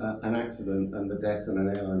an accident and the deaths and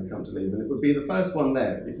an airline come to leave. And it would be the first one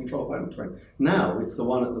there, the control flight into the terrain. Now it's the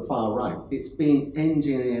one at the far right. It's been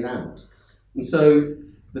engineered out. And so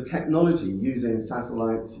the technology using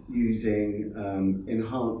satellites, using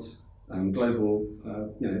enhanced global,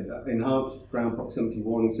 enhanced ground proximity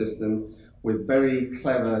warning system with very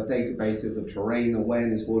clever databases of terrain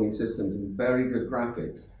awareness warning systems and very good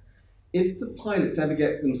graphics. If the pilots ever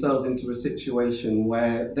get themselves into a situation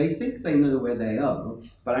where they think they know where they are,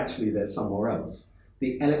 but actually they're somewhere else,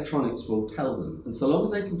 the electronics will tell them. And so long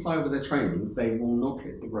as they comply with their training, they will not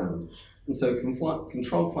hit the ground. And so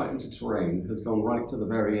controlled flight into terrain has gone right to the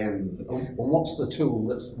very end of the And what's the tool?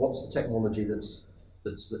 What's the technology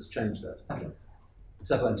that's changed that?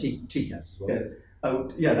 Satellite and TCAS as well. Yeah.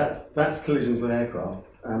 Yeah, that's collisions with aircraft.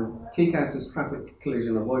 TCAS is Traffic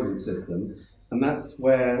Collision Avoidance System, and that's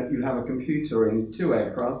where you have a computer in two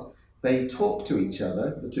aircraft. They talk to each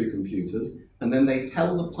other, the two computers, and then they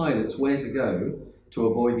tell the pilots where to go to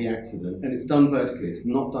avoid the accident. And it's done vertically, it's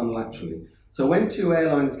not done laterally. So when two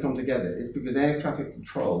airlines come together, it's because air traffic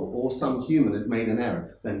control or some human has made an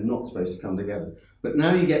error. They're not supposed to come together. But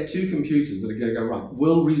now you get two computers that are going to go, right,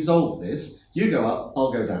 we'll resolve this. You go up,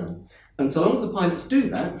 I'll go down. And so long as the pilots do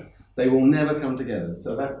that, they will never come together.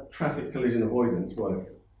 So that traffic collision avoidance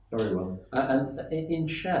works very well. And in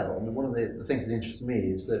Shell, I mean, one of the things that interests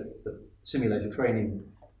me is that simulator training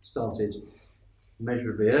started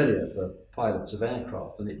measurably earlier for pilots of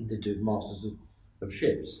aircraft than it did to masters of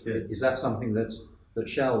ships. Yes. Is that something that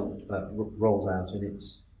Shell rolls out in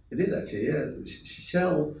its? It is actually, yeah.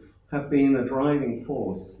 Shell have been a driving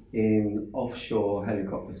force in offshore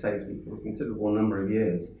helicopter safety for a considerable number of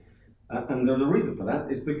years. And the reason for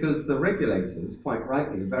that is because the regulators, quite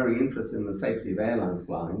rightly, are very interested in the safety of airline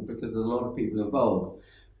flying because there's a lot of people involved.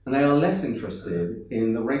 And they are less interested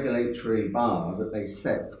in the regulatory bar that they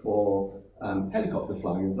set for helicopter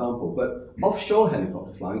flying, for example. But offshore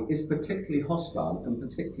helicopter flying is particularly hostile and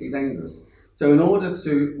particularly dangerous. So in order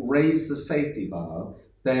to raise the safety bar,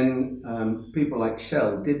 then people like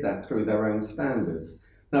Shell did that through their own standards.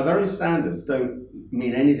 Now, their own standards don't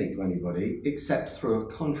mean anything to anybody except through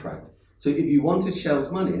a contract. So if you wanted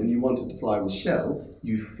Shell's money and you wanted to fly with Shell,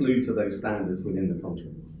 you flew to those standards within the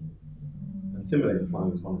contract. And simulator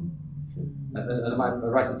flying was one of them. And am I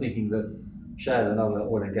right in thinking that Shell and other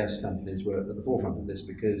oil and gas companies were at the forefront of this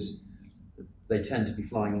because they tend to be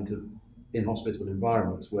flying into inhospitable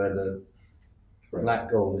environments where the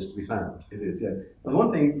black gold is to be found? It is, yeah. And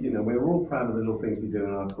one thing, you know, we're all proud of the little things we do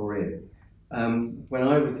in our career. When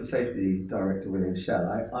I was the safety director within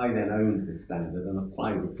Shell, I then owned this standard and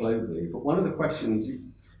applied it globally. But one of the questions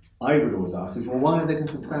I would always ask is, well, why are there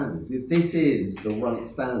different standards? If this is the right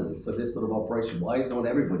standard for this sort of operation, why is not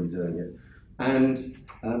everybody doing it? And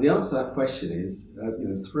the answer to that question is, you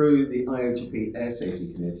know, through the IOGP Air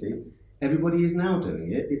Safety Committee, everybody is now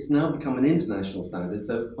doing it. It's now become an international standard,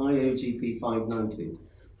 so it's IOGP 590.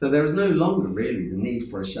 So there is no longer really the need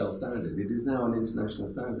for a Shell standard. It is now an international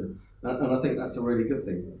standard. And I think that's a really good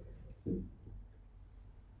thing.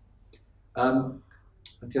 I'm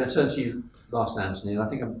going to turn to you last, Anthony, and I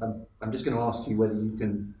think I'm just going to ask you whether you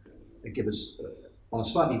can give us, on a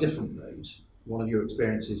slightly different note, one of your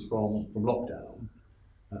experiences from lockdown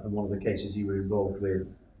and one of the cases you were involved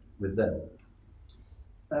with them.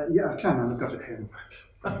 Yeah, I can, and I've got it here in fact.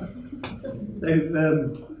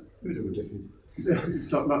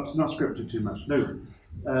 It's not scripted too much, no.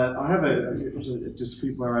 I have a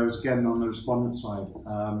dispute where I was again on the respondent side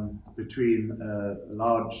between a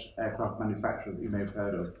large aircraft manufacturer that you may have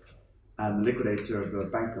heard of and the liquidator of a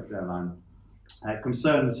bankrupt airline. It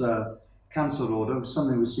concerns a cancelled order,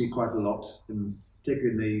 something we see quite a lot,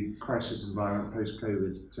 particularly in the crisis environment,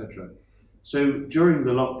 post-COVID, etc. So during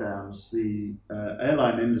the lockdowns, the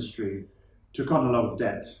airline industry took on a lot of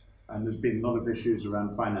debt, and there's been a lot of issues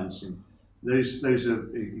around financing. Those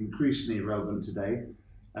are increasingly relevant today.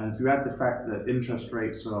 And if you add the fact that interest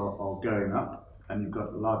rates are going up and you've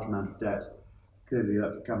got a large amount of debt, clearly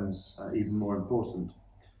that becomes even more important.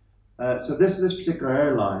 So this particular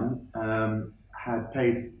airline had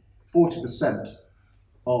paid 40%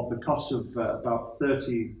 of the cost of about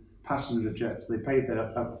 30 passenger jets. They paid that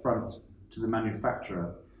up front to the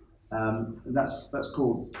manufacturer. And that's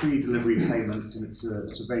called pre-delivery payments, and it's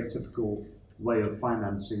a very typical way of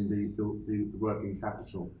financing the working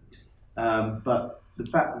capital. But the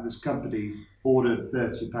fact that this company ordered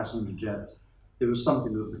 30 passenger jets, it was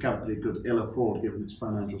something that the company could ill afford given its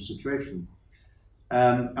financial situation.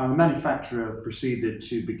 And the manufacturer proceeded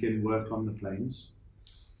to begin work on the planes.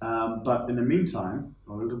 But in the meantime,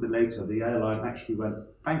 or a little bit later, the airline actually went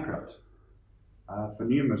bankrupt for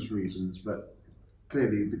numerous reasons, but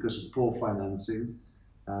clearly because of poor financing,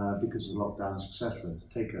 because of lockdowns, etc.,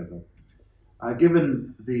 takeover.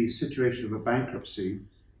 Given the situation of a bankruptcy,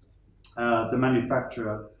 the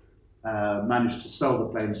manufacturer managed to sell the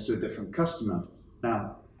planes to a different customer.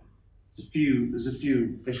 Now, there's a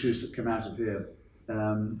few issues that come out of here,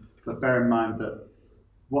 but bear in mind that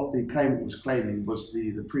what the claimant was claiming was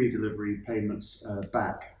the pre-delivery payments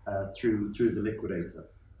back through the liquidator.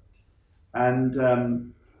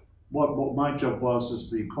 And what my job was as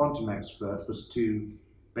the quantum expert was to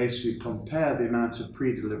basically compare the amount of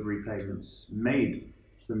pre-delivery payments made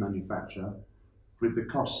to the manufacturer with the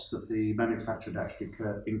costs that the manufacturer had actually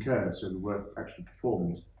incurred, so the work actually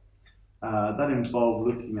performed. That involved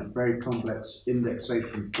looking at very complex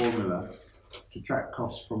indexation formula to track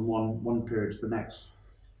costs from one period to the next.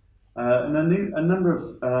 And a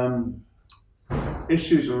number of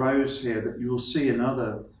issues arose here that you will see in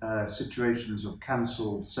other situations of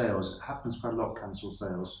cancelled sales. It happens quite a lot, cancelled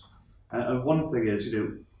sales. And one thing is,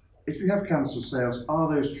 if you have cancelled sales,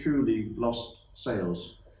 are those truly lost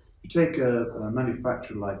sales? If you take a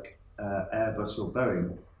manufacturer like Airbus or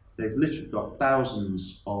Boeing, they've literally got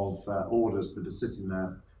thousands of orders that are sitting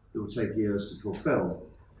there that will take years to fulfill.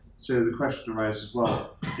 So the question arises,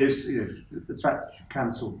 well, is the fact that you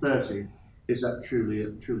cancelled 30, is that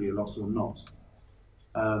truly a loss or not?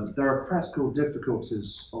 There are practical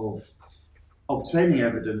difficulties of obtaining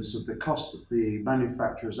evidence of the cost that the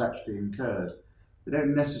manufacturer has actually incurred. They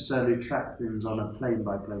don't necessarily track things on a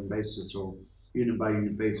plane-by-plane basis or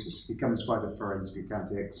unit-by-unit basis. It becomes quite a forensic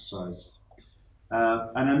accounting exercise.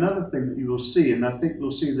 And another thing that you will see, and I think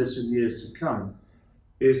we'll see this in years to come,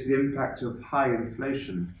 is the impact of high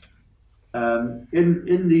inflation.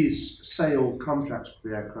 In these sale contracts for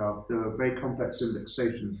the aircraft, there are very complex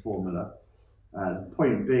indexation formula. The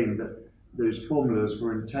point being that those formulas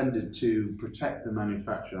were intended to protect the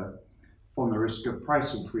manufacturer from the risk of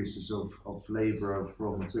price increases of labour, of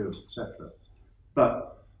raw materials, etc.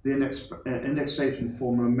 But the indexation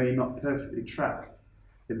formula may not perfectly track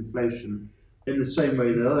inflation in the same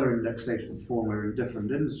way that other indexation formula in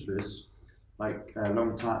different industries, like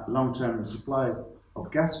long-term supply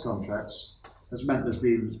of gas contracts, has meant there's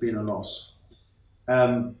been a loss.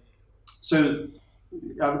 So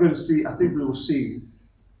I'm going to see, I think we will see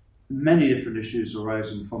many different issues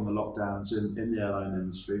arising from the lockdowns in the airline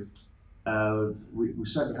industry. We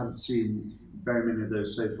certainly haven't seen very many of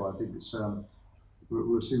those so far. I think it's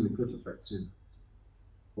we're seeing the cliff effect soon,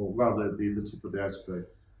 or rather the tip of the iceberg.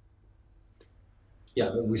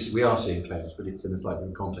 Yeah, we are seeing claims, but it's in a slightly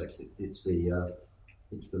different context. It's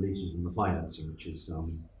the leases and the financing which is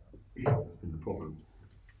been the problem.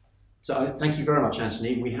 So thank you very much,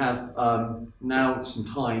 Anthony. We have now some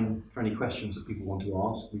time for any questions that people want to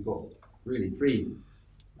ask. We've got really three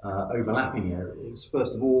overlapping areas.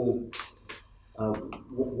 First of all,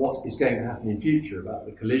 what is going to happen in future about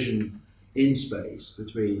the collision in space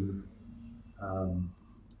between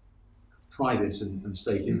private and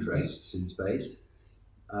state interests in space?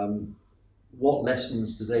 What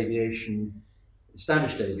lessons does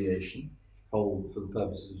established aviation, hold for the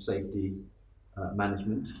purposes of safety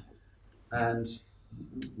management? And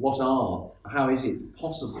how is it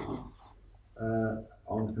possible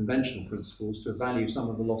on conventional principles to value some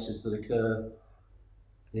of the losses that occur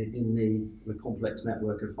in the complex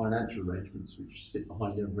network of financial arrangements which sit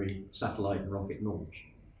behind every satellite and rocket launch?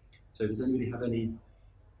 So does anybody have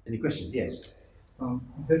any questions? Yes.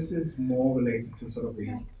 This is more related to sort of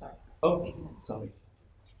the... Oh, sorry.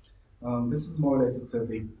 This is more related to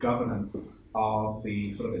the governance of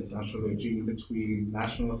the sort of international regime between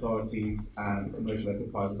national authorities and commercial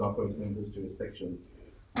enterprises operating in those jurisdictions.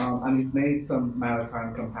 And we've made some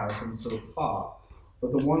maritime comparisons so far,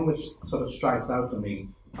 but the one which sort of strikes out to me,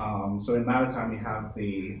 so in maritime we have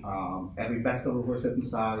every vessel over a certain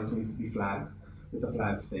size needs to be flagged. There's a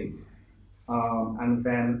flag state. And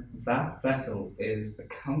then that vessel is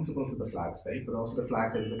accountable to the flag state, but also the flag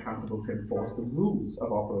state is accountable to enforce the rules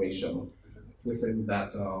of operation within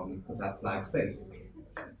that flag state.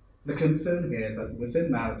 The concern here is that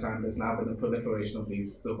within maritime, there's now been a proliferation of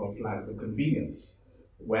these so-called flags of convenience,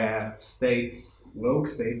 where states, rogue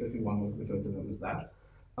states, if you want to refer to them as that,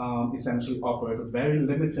 essentially operate with very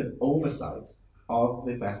limited oversight of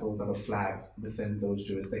the vessels that are flagged within those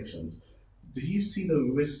jurisdictions. Do you see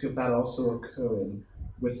the risk of that also occurring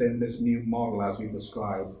within this new model as we've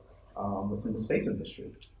described within the space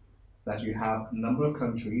industry? That you have a number of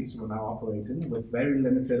countries who are now operating with very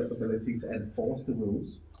limited ability to enforce the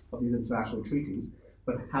rules of these international treaties,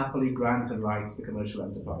 but happily granting rights to commercial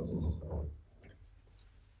enterprises.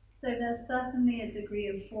 So there's certainly a degree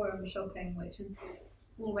of forum shopping which is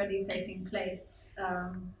already taking place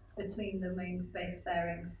between the main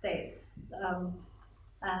spacefaring states.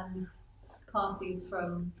 And parties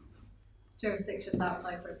from jurisdictions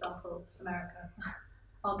outside, for example, America,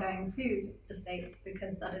 are going to the States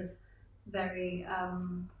because that is very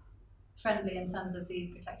friendly in terms of the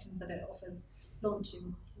protections that it offers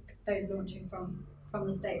those launching from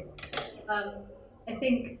the States. I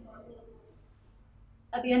think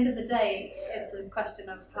at the end of the day, it's a question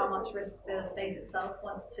of how much risk the state itself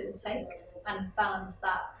wants to take and balance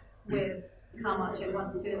that with how much it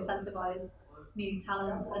wants to incentivize new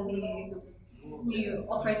talent and new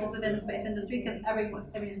operators within the space industry, because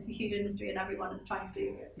it's a huge industry and everyone is trying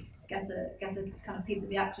to get a kind of piece of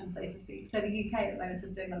the action, so to speak. So the UK at the moment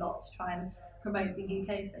is doing a lot to try and promote the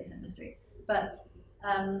UK space industry. But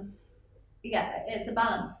it's a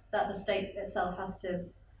balance that the state itself has to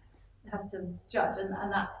has to judge, and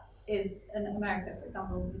that is in America, for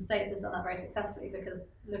example. The States has done that very successfully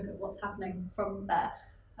because look at what's happening from there.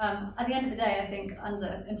 At the end of the day, I think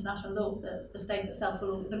under international law, the state itself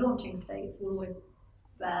the launching state will always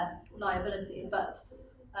bear liability, but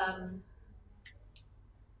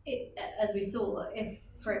as we saw, if,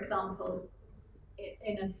 for example,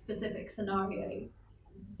 in a specific scenario,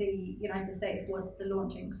 the United States was the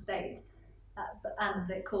launching state, and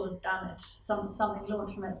it caused damage, something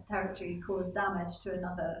launched from its territory caused damage to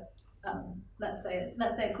another, let's say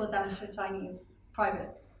it caused damage to a Chinese private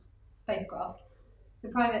spacecraft, the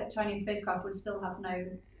private Chinese spacecraft would still have no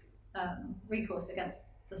recourse against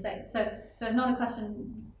the state. So it's not a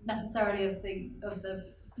question necessarily of the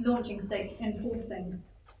launching state enforcing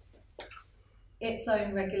its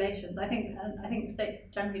own regulations. I think the states are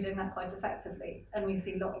generally doing that quite effectively, and we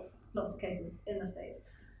see lots of cases in the states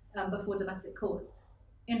before domestic courts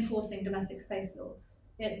enforcing domestic space law.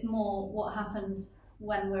 It's more what happens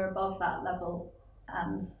when we're above that level,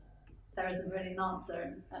 and there isn't really an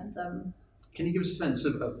answer. And can you give us a sense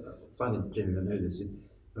of finally, Jamie, I know this,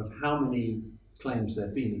 of how many claims there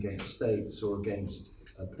have been against states or against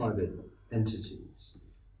private entities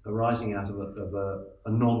arising out of a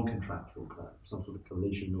non-contractual claim, some sort of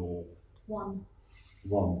collision or one,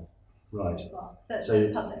 right? well,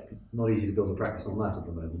 So public. Not easy to build a practice on that at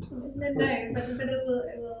the moment. No, but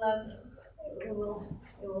it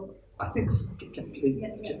will. I think.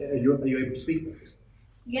 Are you able to speak?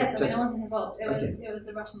 Yes, I mean, I wasn't involved. It Okay. was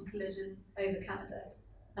a Russian collision over Canada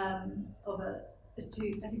of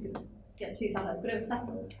two satellites, but it was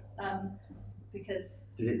settled because.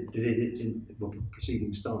 Well,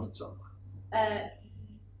 proceedings started somewhere.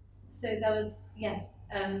 So there was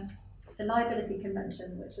the Liability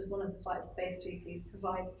Convention, which is one of the 5 space treaties,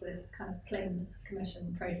 provides for this kind of claims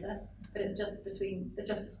commission process, but it's just for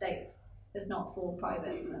states. It's not for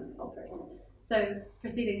private operators. So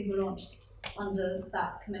proceedings were launched under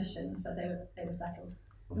that commission, but they were settled.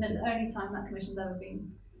 And it's the only time that commission's ever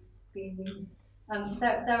been used.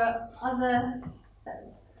 There are other,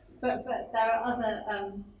 but there are other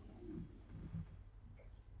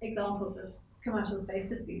examples of commercial space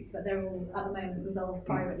disputes, but they're all at the moment resolved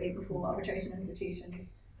privately before arbitration institutions.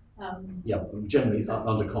 Generally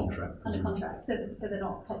under contract. Under contract, so they're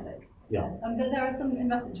not public. Yeah. There are some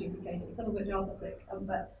investment treaty cases, some of which are public,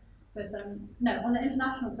 but no, on the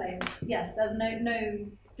international plane, yes, there's no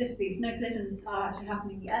disputes, no collisions are actually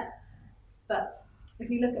happening yet. But if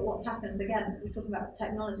you look at what's happened, again, we're talking about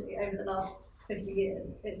technology over the last 50 years,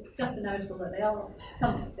 it's just inevitable that they are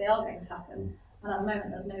going to happen, and at the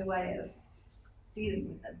moment there's no way of dealing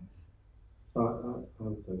with them. So I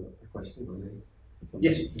also got a question on it.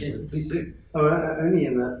 Yes, please do. Only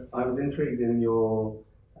in that I was intrigued in your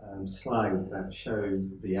slide that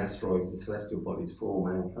showed the asteroids, the celestial bodies for all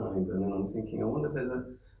mankind, and then I'm thinking, I wonder if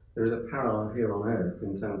there is a parallel here on Earth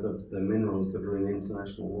in terms of the minerals that are in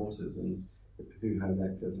international waters and who has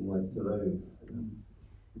access and rights to those.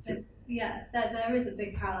 There is a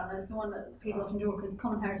big parallel. It's the one that people often draw because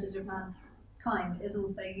common heritage of mankind is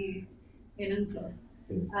also used in UNCLOS.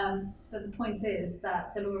 But the point is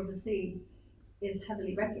that the law of the sea is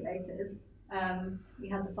heavily regulated. We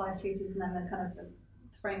had the 5 treaties and then the kind of the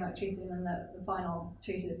framework treaty and then the final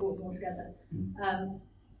treaty that brought them all together.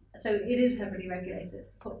 So it is heavily regulated.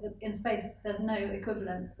 In space, there's no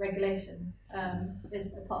equivalent regulation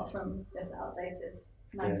apart from this outdated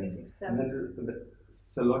 1967.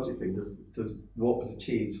 So logically, does what was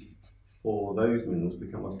achieved for those minerals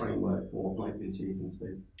become a framework for what might be achieved in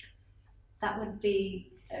space? That would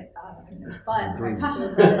be biased, very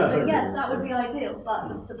passionate about it, but yes, that would be ideal.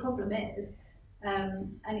 But the problem is,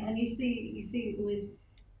 and you see always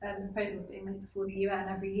proposals being made before the UN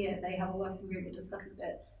every year. They have a working group that discusses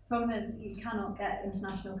it. The problem is you cannot get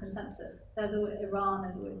international consensus. There's always, Iran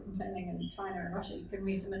is always complaining, and China and Russia. You can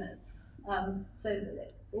read the minutes. So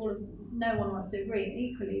no one wants to agree.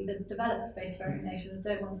 Equally, the developed spacefaring nations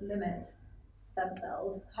don't want to limit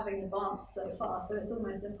themselves, having advanced so far. So it's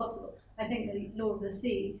almost impossible. I think the law of the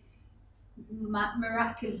sea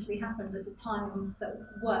miraculously happened at a time that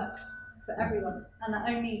worked for everyone, and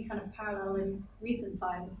the only kind of parallel in recent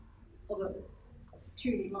times of a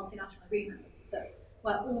truly multinational agreement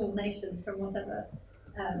where all nations from whatever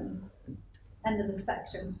end of the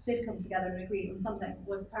spectrum did come together and agree on something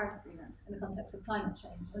was the Paris Agreement in the context of climate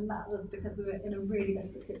change, and that was because we were in a really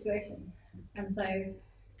desperate situation. And so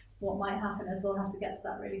what might happen is we'll have to get to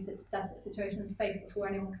that really desperate situation in space before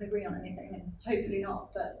anyone can agree on anything, and hopefully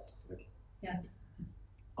not, but yeah.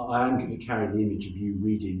 I am going to carry the image of you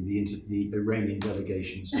reading the Iranian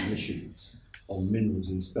delegation submissions on minerals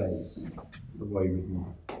in space away with me.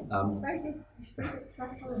 Very good. It's very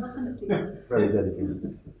good. I'll send it to you. Very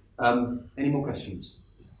dedicated. Any more questions?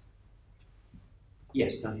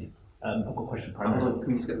 Yes, down here. I've got a question Hold primarily. on,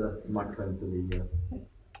 can we just get the microphone for the...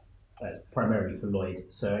 Primarily for Lloyd.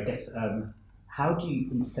 So I guess, how do you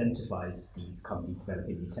incentivize these companies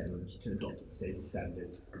developing new technology to adopt the safety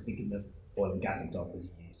standards? Because thinking the oil and gas examples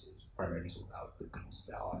you used, it's primarily sort of outputs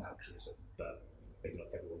that are altruism, but maybe not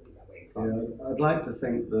everyone will be that way inclined. Yeah, I'd like to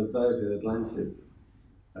think the Virgin Atlantic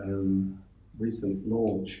recent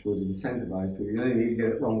launch would incentivize people. You only need to get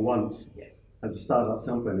it wrong once as a startup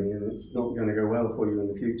company, and it's not going to go well for you in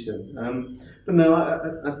the future. But no,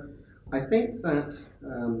 I think that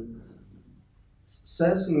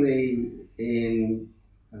certainly in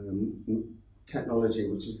technology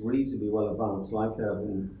which is reasonably well advanced, like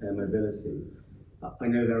urban air mobility, I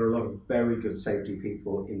know there are a lot of very good safety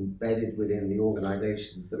people embedded within the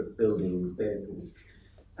organisations that are building these vehicles.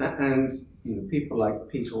 And people like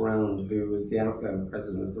Peter Round, who was the outgoing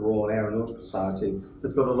president of the Royal Aeronautical Society,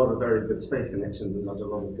 has got a lot of very good space connections and does a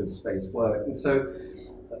lot of good space work. And so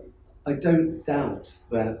I don't doubt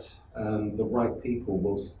that the right people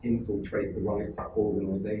will infiltrate the right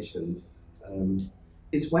organisations.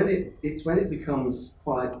 It's when it becomes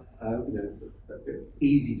quite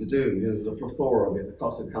easy to do. There's a plethora of it. The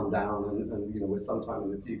costs have come down, and we're sometime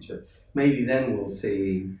in the future. Maybe then we'll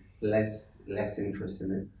see less interest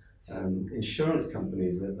in it. Insurance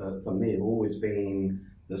companies, for me, have always been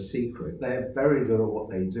the secret. They're very good at what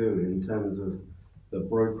they do in terms of the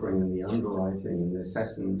brokering and the underwriting and the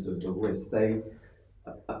assessment of the risk.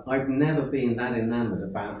 I've never been that enamored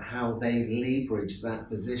about how they leverage that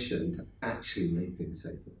position to actually make things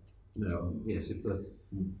safer. No, yes, if the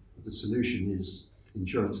solution is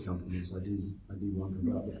insurance companies, I do wonder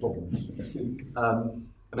about the problems.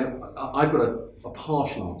 I've got a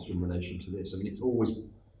partial answer in relation to this.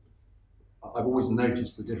 I've always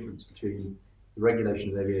noticed the difference between the regulation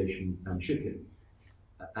of aviation and shipping,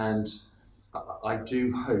 and I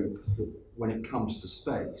do hope that when it comes to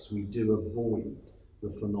space, we do avoid the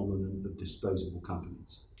phenomenon of disposable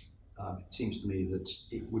companies. It seems to me that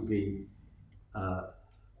it would be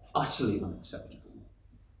utterly unacceptable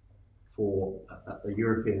for a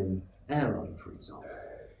European airline, for example,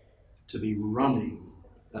 to be running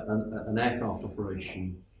an aircraft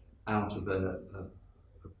operation out of a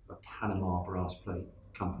Panama brass plate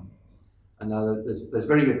company. And now there's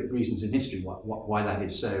very good reasons in history why that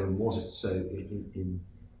is so, and was it so in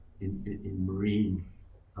marine,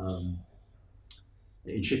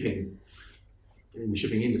 in shipping, in the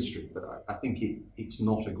shipping industry. But I think it's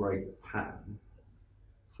not a great pattern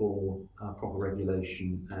for proper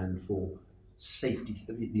regulation and for safety,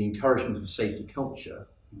 the encouragement of a safety culture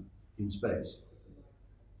in space.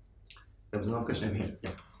 There was another question over here.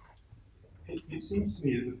 Yeah. It seems to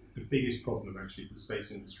me that the biggest problem actually for the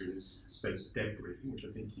space industry is space debris, which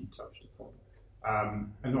I think you touched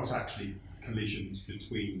upon, and not actually collisions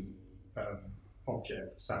between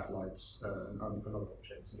objects, satellites, and other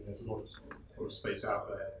objects. And there's a lot of space out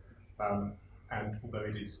there, and although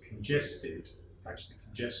it is congested, actually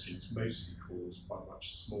congestion is mostly caused by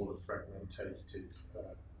much smaller fragmented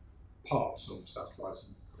parts of satellites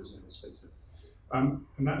and prisoners in space. And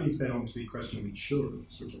that leads then on to the question of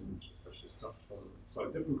insurance, which I think is touched on in a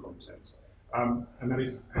slightly different context. And that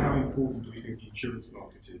is, how important do we think the insurance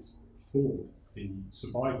market is for the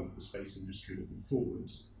survival of the space industry looking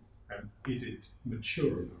forwards? And is it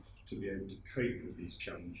mature enough to be able to cope with these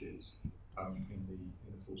challenges in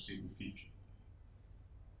the foreseeable future?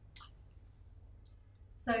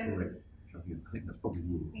 So, I think that's probably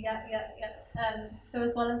you. yeah. So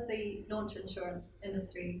as well as the launch insurance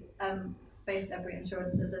industry, space debris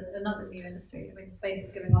insurance is another new industry. I mean, space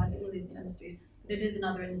is giving rise to all these new industries, but it is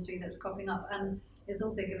another industry that's cropping up, and it's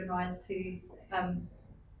also given rise to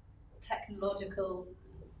technological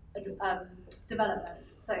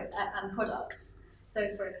developments, and products.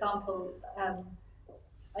 So, for example,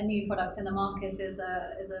 a new product in the market is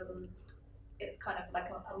it's kind of like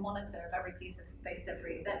a monitor of every piece of space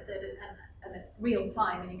debris and at real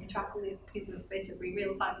time, and you can track all these pieces of space debris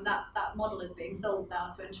real time. And that model is being sold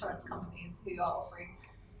now to insurance companies who are offering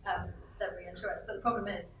debris insurance. But the problem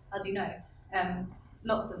is, as you know,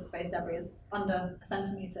 lots of space debris is under a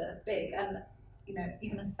centimetre big, and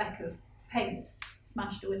even a speck of paint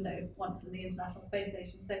smashed a window once in the International Space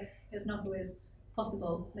Station. So it's not always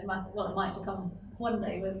possible. It might become one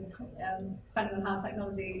day with depending on how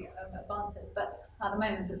technology advances, but at the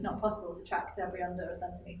moment it's not possible to track debris under a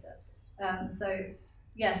centimetre. So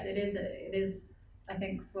yes, it is. I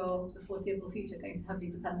think for the foreseeable future going to heavily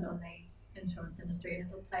depend on the insurance industry, and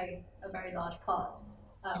it will play a very large part.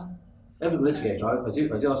 ever the litigator, I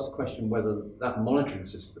do ask the question whether that monitoring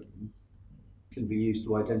system can be used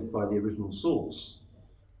to identify the original source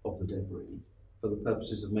of the debris for the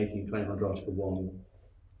purposes of making a claim under Article 1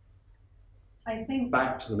 I think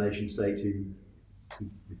back to the nation state who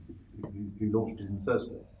launched it in the first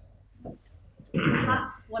place.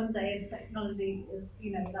 perhaps one day if technology is,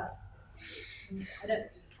 that I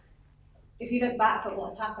don't. If you look back at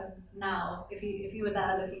what's happened now, if you were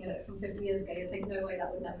there looking at it from 50 years ago, you'd think no way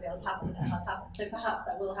that would never be able to happen, and it has happened. So perhaps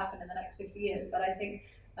that will happen in the next 50 years. But I think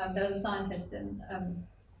there was a scientist in I can't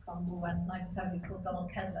remember when, 1970s, called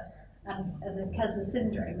Donald Kessler, and the Kessler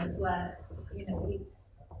syndrome is where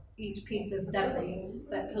each piece of debris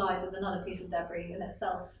that collides with another piece of debris in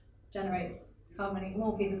itself generates how many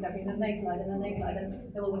more pieces of debris, and then they collide,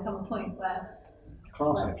 and there will become a point where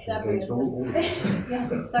Class action debris against is all of them. yeah.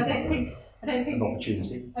 So I don't think An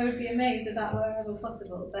opportunity. I would be amazed if that were ever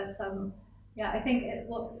possible. But I think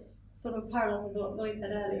what sort of parallel with what Lloyd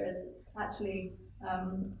said earlier is actually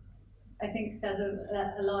I think there's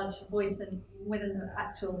a large voice within the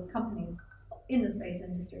actual companies in the space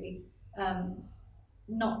industry,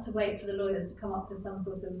 not to wait for the lawyers to come up with some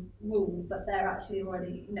sort of rules, but they're actually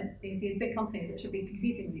already, these big companies that should be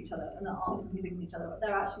competing with each other and that aren't competing with each other, but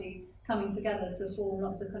they're actually coming together to form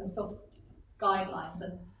lots of kind of soft guidelines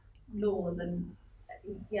and laws, and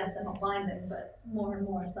yes, they're not binding, but more and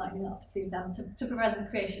more are signing up to them to prevent the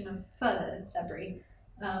creation of further debris.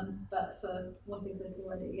 But for what exists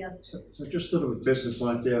already, yes. So just sort of a business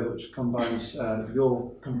idea which combines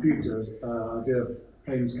your computer idea of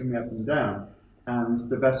planes coming up and down, and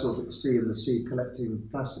the vessels at sea in the sea collecting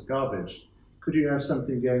plastic garbage. Could you have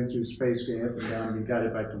something going through space, going up and down, being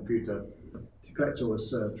guided by computer to collect all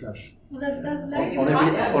this trash? Well, there's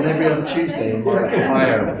loads on every other Tuesday in my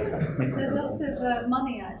area. There's lots of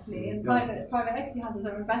money actually, and private equity houses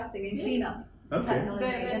are investing in cleanup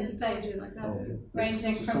technology in space,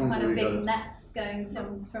 ranging from kind of big nets going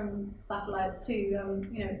from satellites to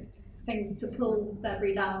things to pull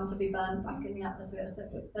debris down to be burned back in the atmosphere.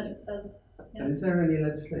 So And is there any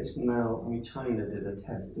legislation now? I mean, China did a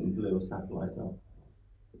test and blew a satellite up.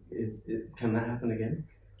 Can that happen again?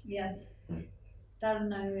 yes, there's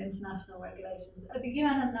no international regulations. The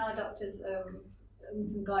UN has now adopted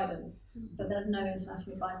some guidance, but there's no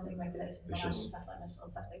internationally binding regulations on anti-satellite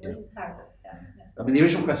missile testing, which is terrible. Yeah. I mean, the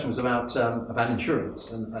original question was about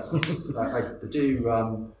insurance, and I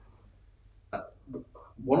do.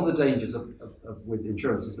 One of the dangers with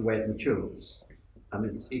insurance is the way it matures. I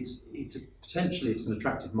mean, potentially it's an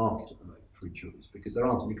attractive market at the moment for insurance because there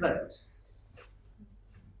aren't any claims,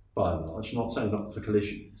 by and large. Not so not for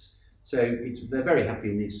collisions. So they're very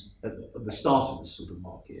happy in this at the start of this sort of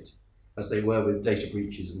market, as they were with data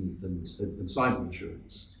breaches and cyber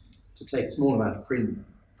insurance, to take a small amount of premium,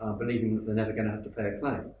 believing that they're never going to have to pay a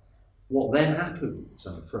claim. What then happens,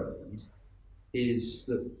 I'm afraid, is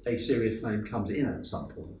that a serious claim comes in at some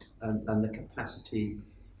point, and the capacity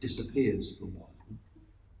disappears for a while.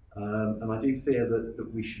 And I do fear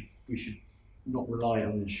that we should not rely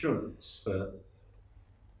on insurance for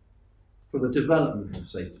the development of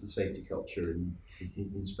safety culture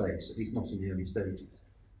in space, at least not in the early stages.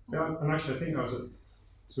 Yeah, and actually I think I was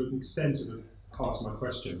to an extent of the part of my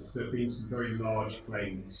question, because there have been some very large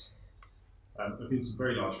claims.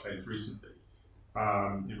 Recently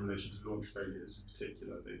in relation to launch failures, in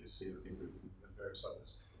particular, BBC, I think, and various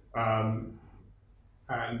others,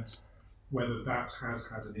 and whether that has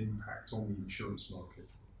had an impact on the insurance market.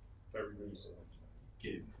 Very reason to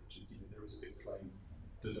give, which is, there is a big claim.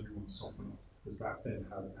 Does everyone soften up? Does that then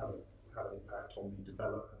have an impact on the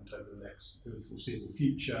development over the foreseeable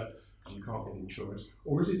future? Because you can't get insurance,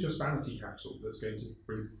 or is it just vanity capital that's going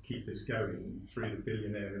to keep this going through the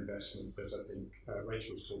billionaire investment that I think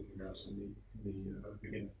Rachel was talking about in the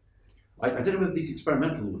beginning? I don't know whether these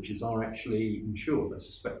experimental launches are actually insured. I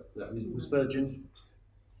suspect that was Virgin.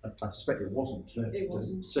 I suspect it wasn't. It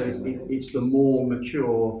wasn't. So it's the more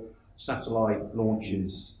mature satellite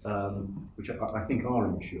launches, which I think are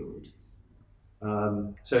insured.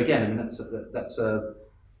 So again, I mean that's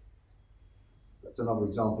another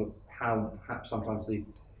example of how perhaps sometimes the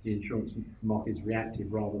insurance market is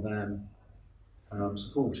reactive rather than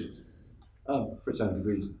supportive, for its own good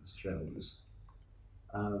reasons, shareholders.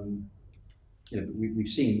 We've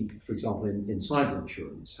seen, for example, in cyber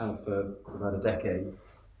insurance, how for about a decade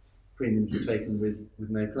premiums were taken with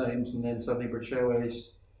no claims, and then suddenly British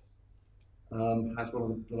Airways has one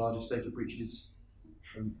of the largest data breaches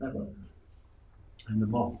ever, and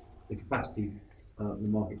the capacity, the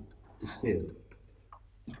market disappeared.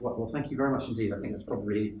 Well, thank you very much indeed. I think that's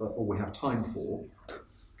probably all we have time for.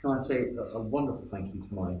 Can I say a wonderful thank you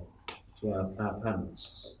to our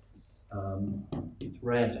panelists, It's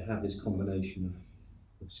rare to have this combination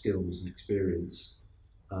of skills and experience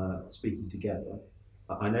speaking together.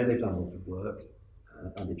 I know they've done a lot of work,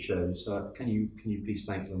 and it shows. So can you please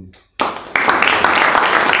thank them